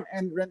odds are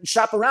and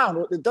shop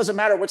around. It doesn't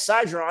matter which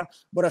side you're on,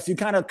 but if you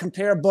kind of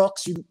compare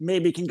books, you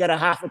maybe can get a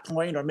half a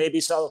point or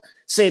maybe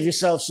save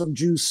yourself some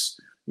juice,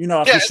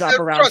 if you shop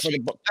around for the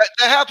book.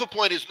 The half a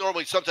point is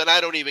normally something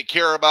I don't even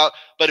care about,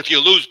 but if you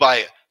lose by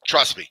it,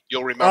 trust me,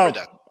 you'll remember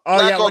that.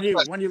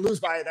 When you lose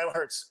by it, that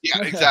hurts.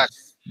 Yeah, exactly.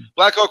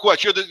 Blackhawk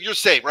West, you're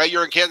same, right?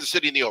 You're in Kansas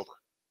City in the over.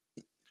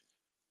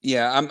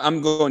 Yeah,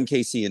 I'm going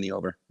KC in the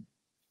over.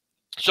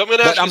 So I'm going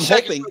to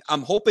ask you.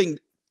 I'm hoping.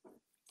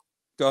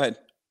 Go ahead.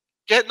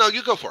 No,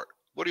 you go for it.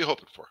 What are you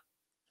hoping for?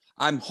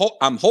 I'm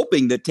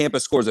hoping that Tampa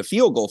scores a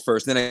field goal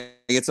first, then I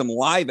get some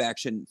live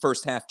action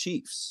first half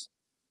Chiefs.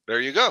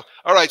 There you go.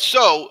 All right.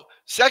 So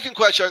second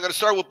question, I'm going to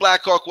start with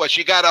Blackhawk West.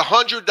 You got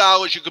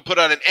 $100 you can put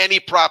on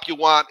any prop you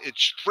want.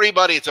 It's free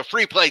money. It's a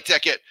free play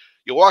ticket.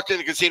 You walked in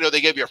the casino,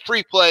 they gave you a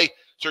free play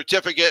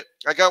certificate.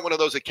 I got one of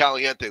those at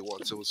Caliente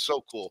once. It was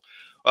so cool.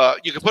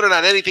 You can put it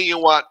on anything you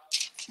want.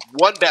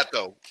 One bet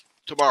though.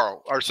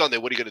 Tomorrow or Sunday,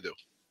 what are you going to do?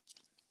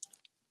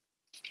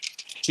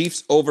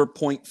 Chiefs over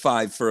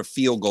 0.5 for a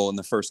field goal in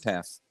the first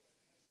half.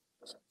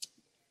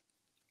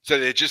 So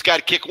they just got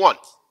to kick one.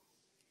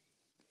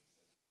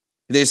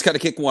 They just got to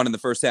kick one in the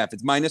first half.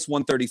 It's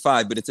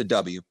 -135, but it's a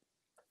W.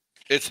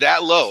 It's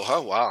that low,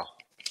 huh? Wow.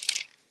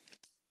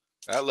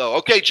 That low.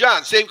 Okay,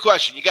 John, same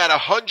question. You got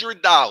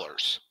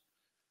 $100.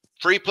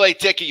 Free play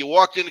ticket. You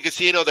walked in the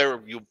casino.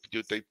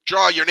 They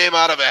draw your name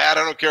out of a hat.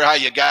 I don't care how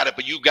you got it,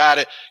 but you got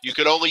it. You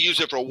could only use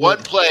it for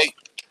one play.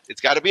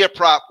 It's got to be a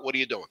prop. What are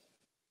you doing?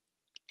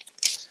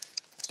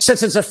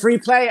 Since it's a free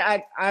play,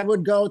 I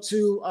would go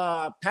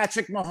to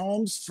Patrick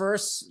Mahomes'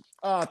 first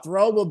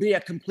throw will be a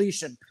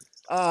completion.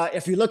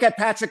 If you look at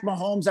Patrick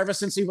Mahomes, ever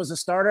since he was a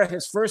starter,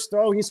 his first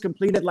throw, he's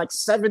completed like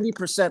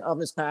 70% of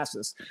his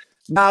passes.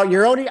 Now,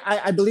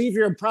 I believe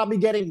you're probably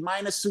getting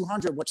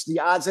 -200, which the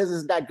odds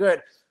isn't that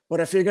good. But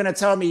if you're going to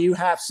tell me you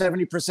have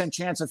 70%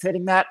 chance of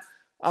hitting that,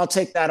 I'll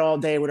take that all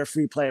day with a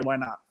free play. Why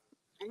not?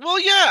 Well,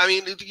 yeah. I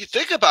mean, if you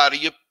think about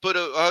it, you put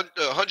a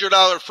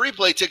 $100 free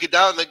play ticket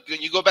down, then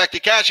you go back to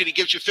cash, and he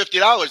gives you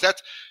 $50.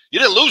 You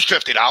didn't lose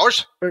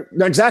 $50.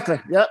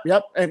 Exactly.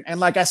 Yep. And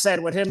like I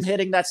said, with him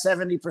hitting that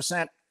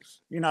 70%,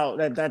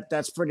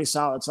 that's pretty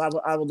solid. So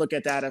I would look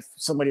at that if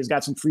somebody's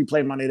got some free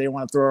play money they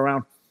want to throw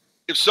around.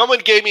 If someone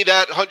gave me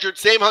that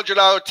same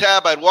 $100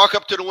 tab, I'd walk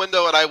up to the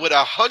window and I would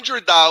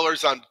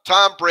 $100 on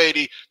Tom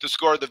Brady to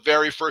score the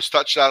very first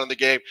touchdown in the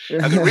game.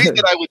 And the reason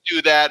I would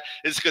do that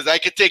is because I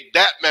could take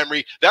that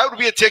memory. That would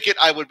be a ticket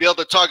I would be able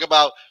to talk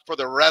about for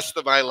the rest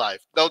of my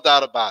life. No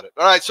doubt about it.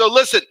 All right. So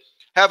listen,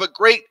 have a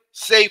great,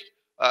 safe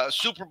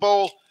Super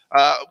Bowl.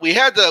 We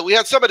had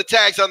some of the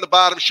tags on the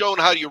bottom showing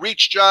how you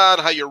reach John,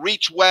 how you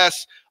reach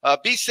Wes.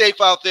 Be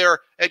safe out there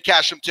and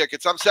cash some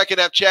tickets. I'm Second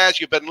Half Chaz.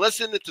 You've been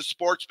listening to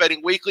Sports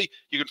Betting Weekly.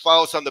 You can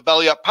follow us on the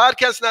Belly Up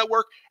Podcast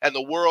Network and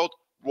the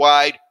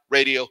Worldwide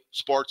Radio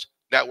Sports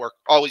Network.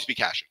 Always be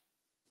cashing.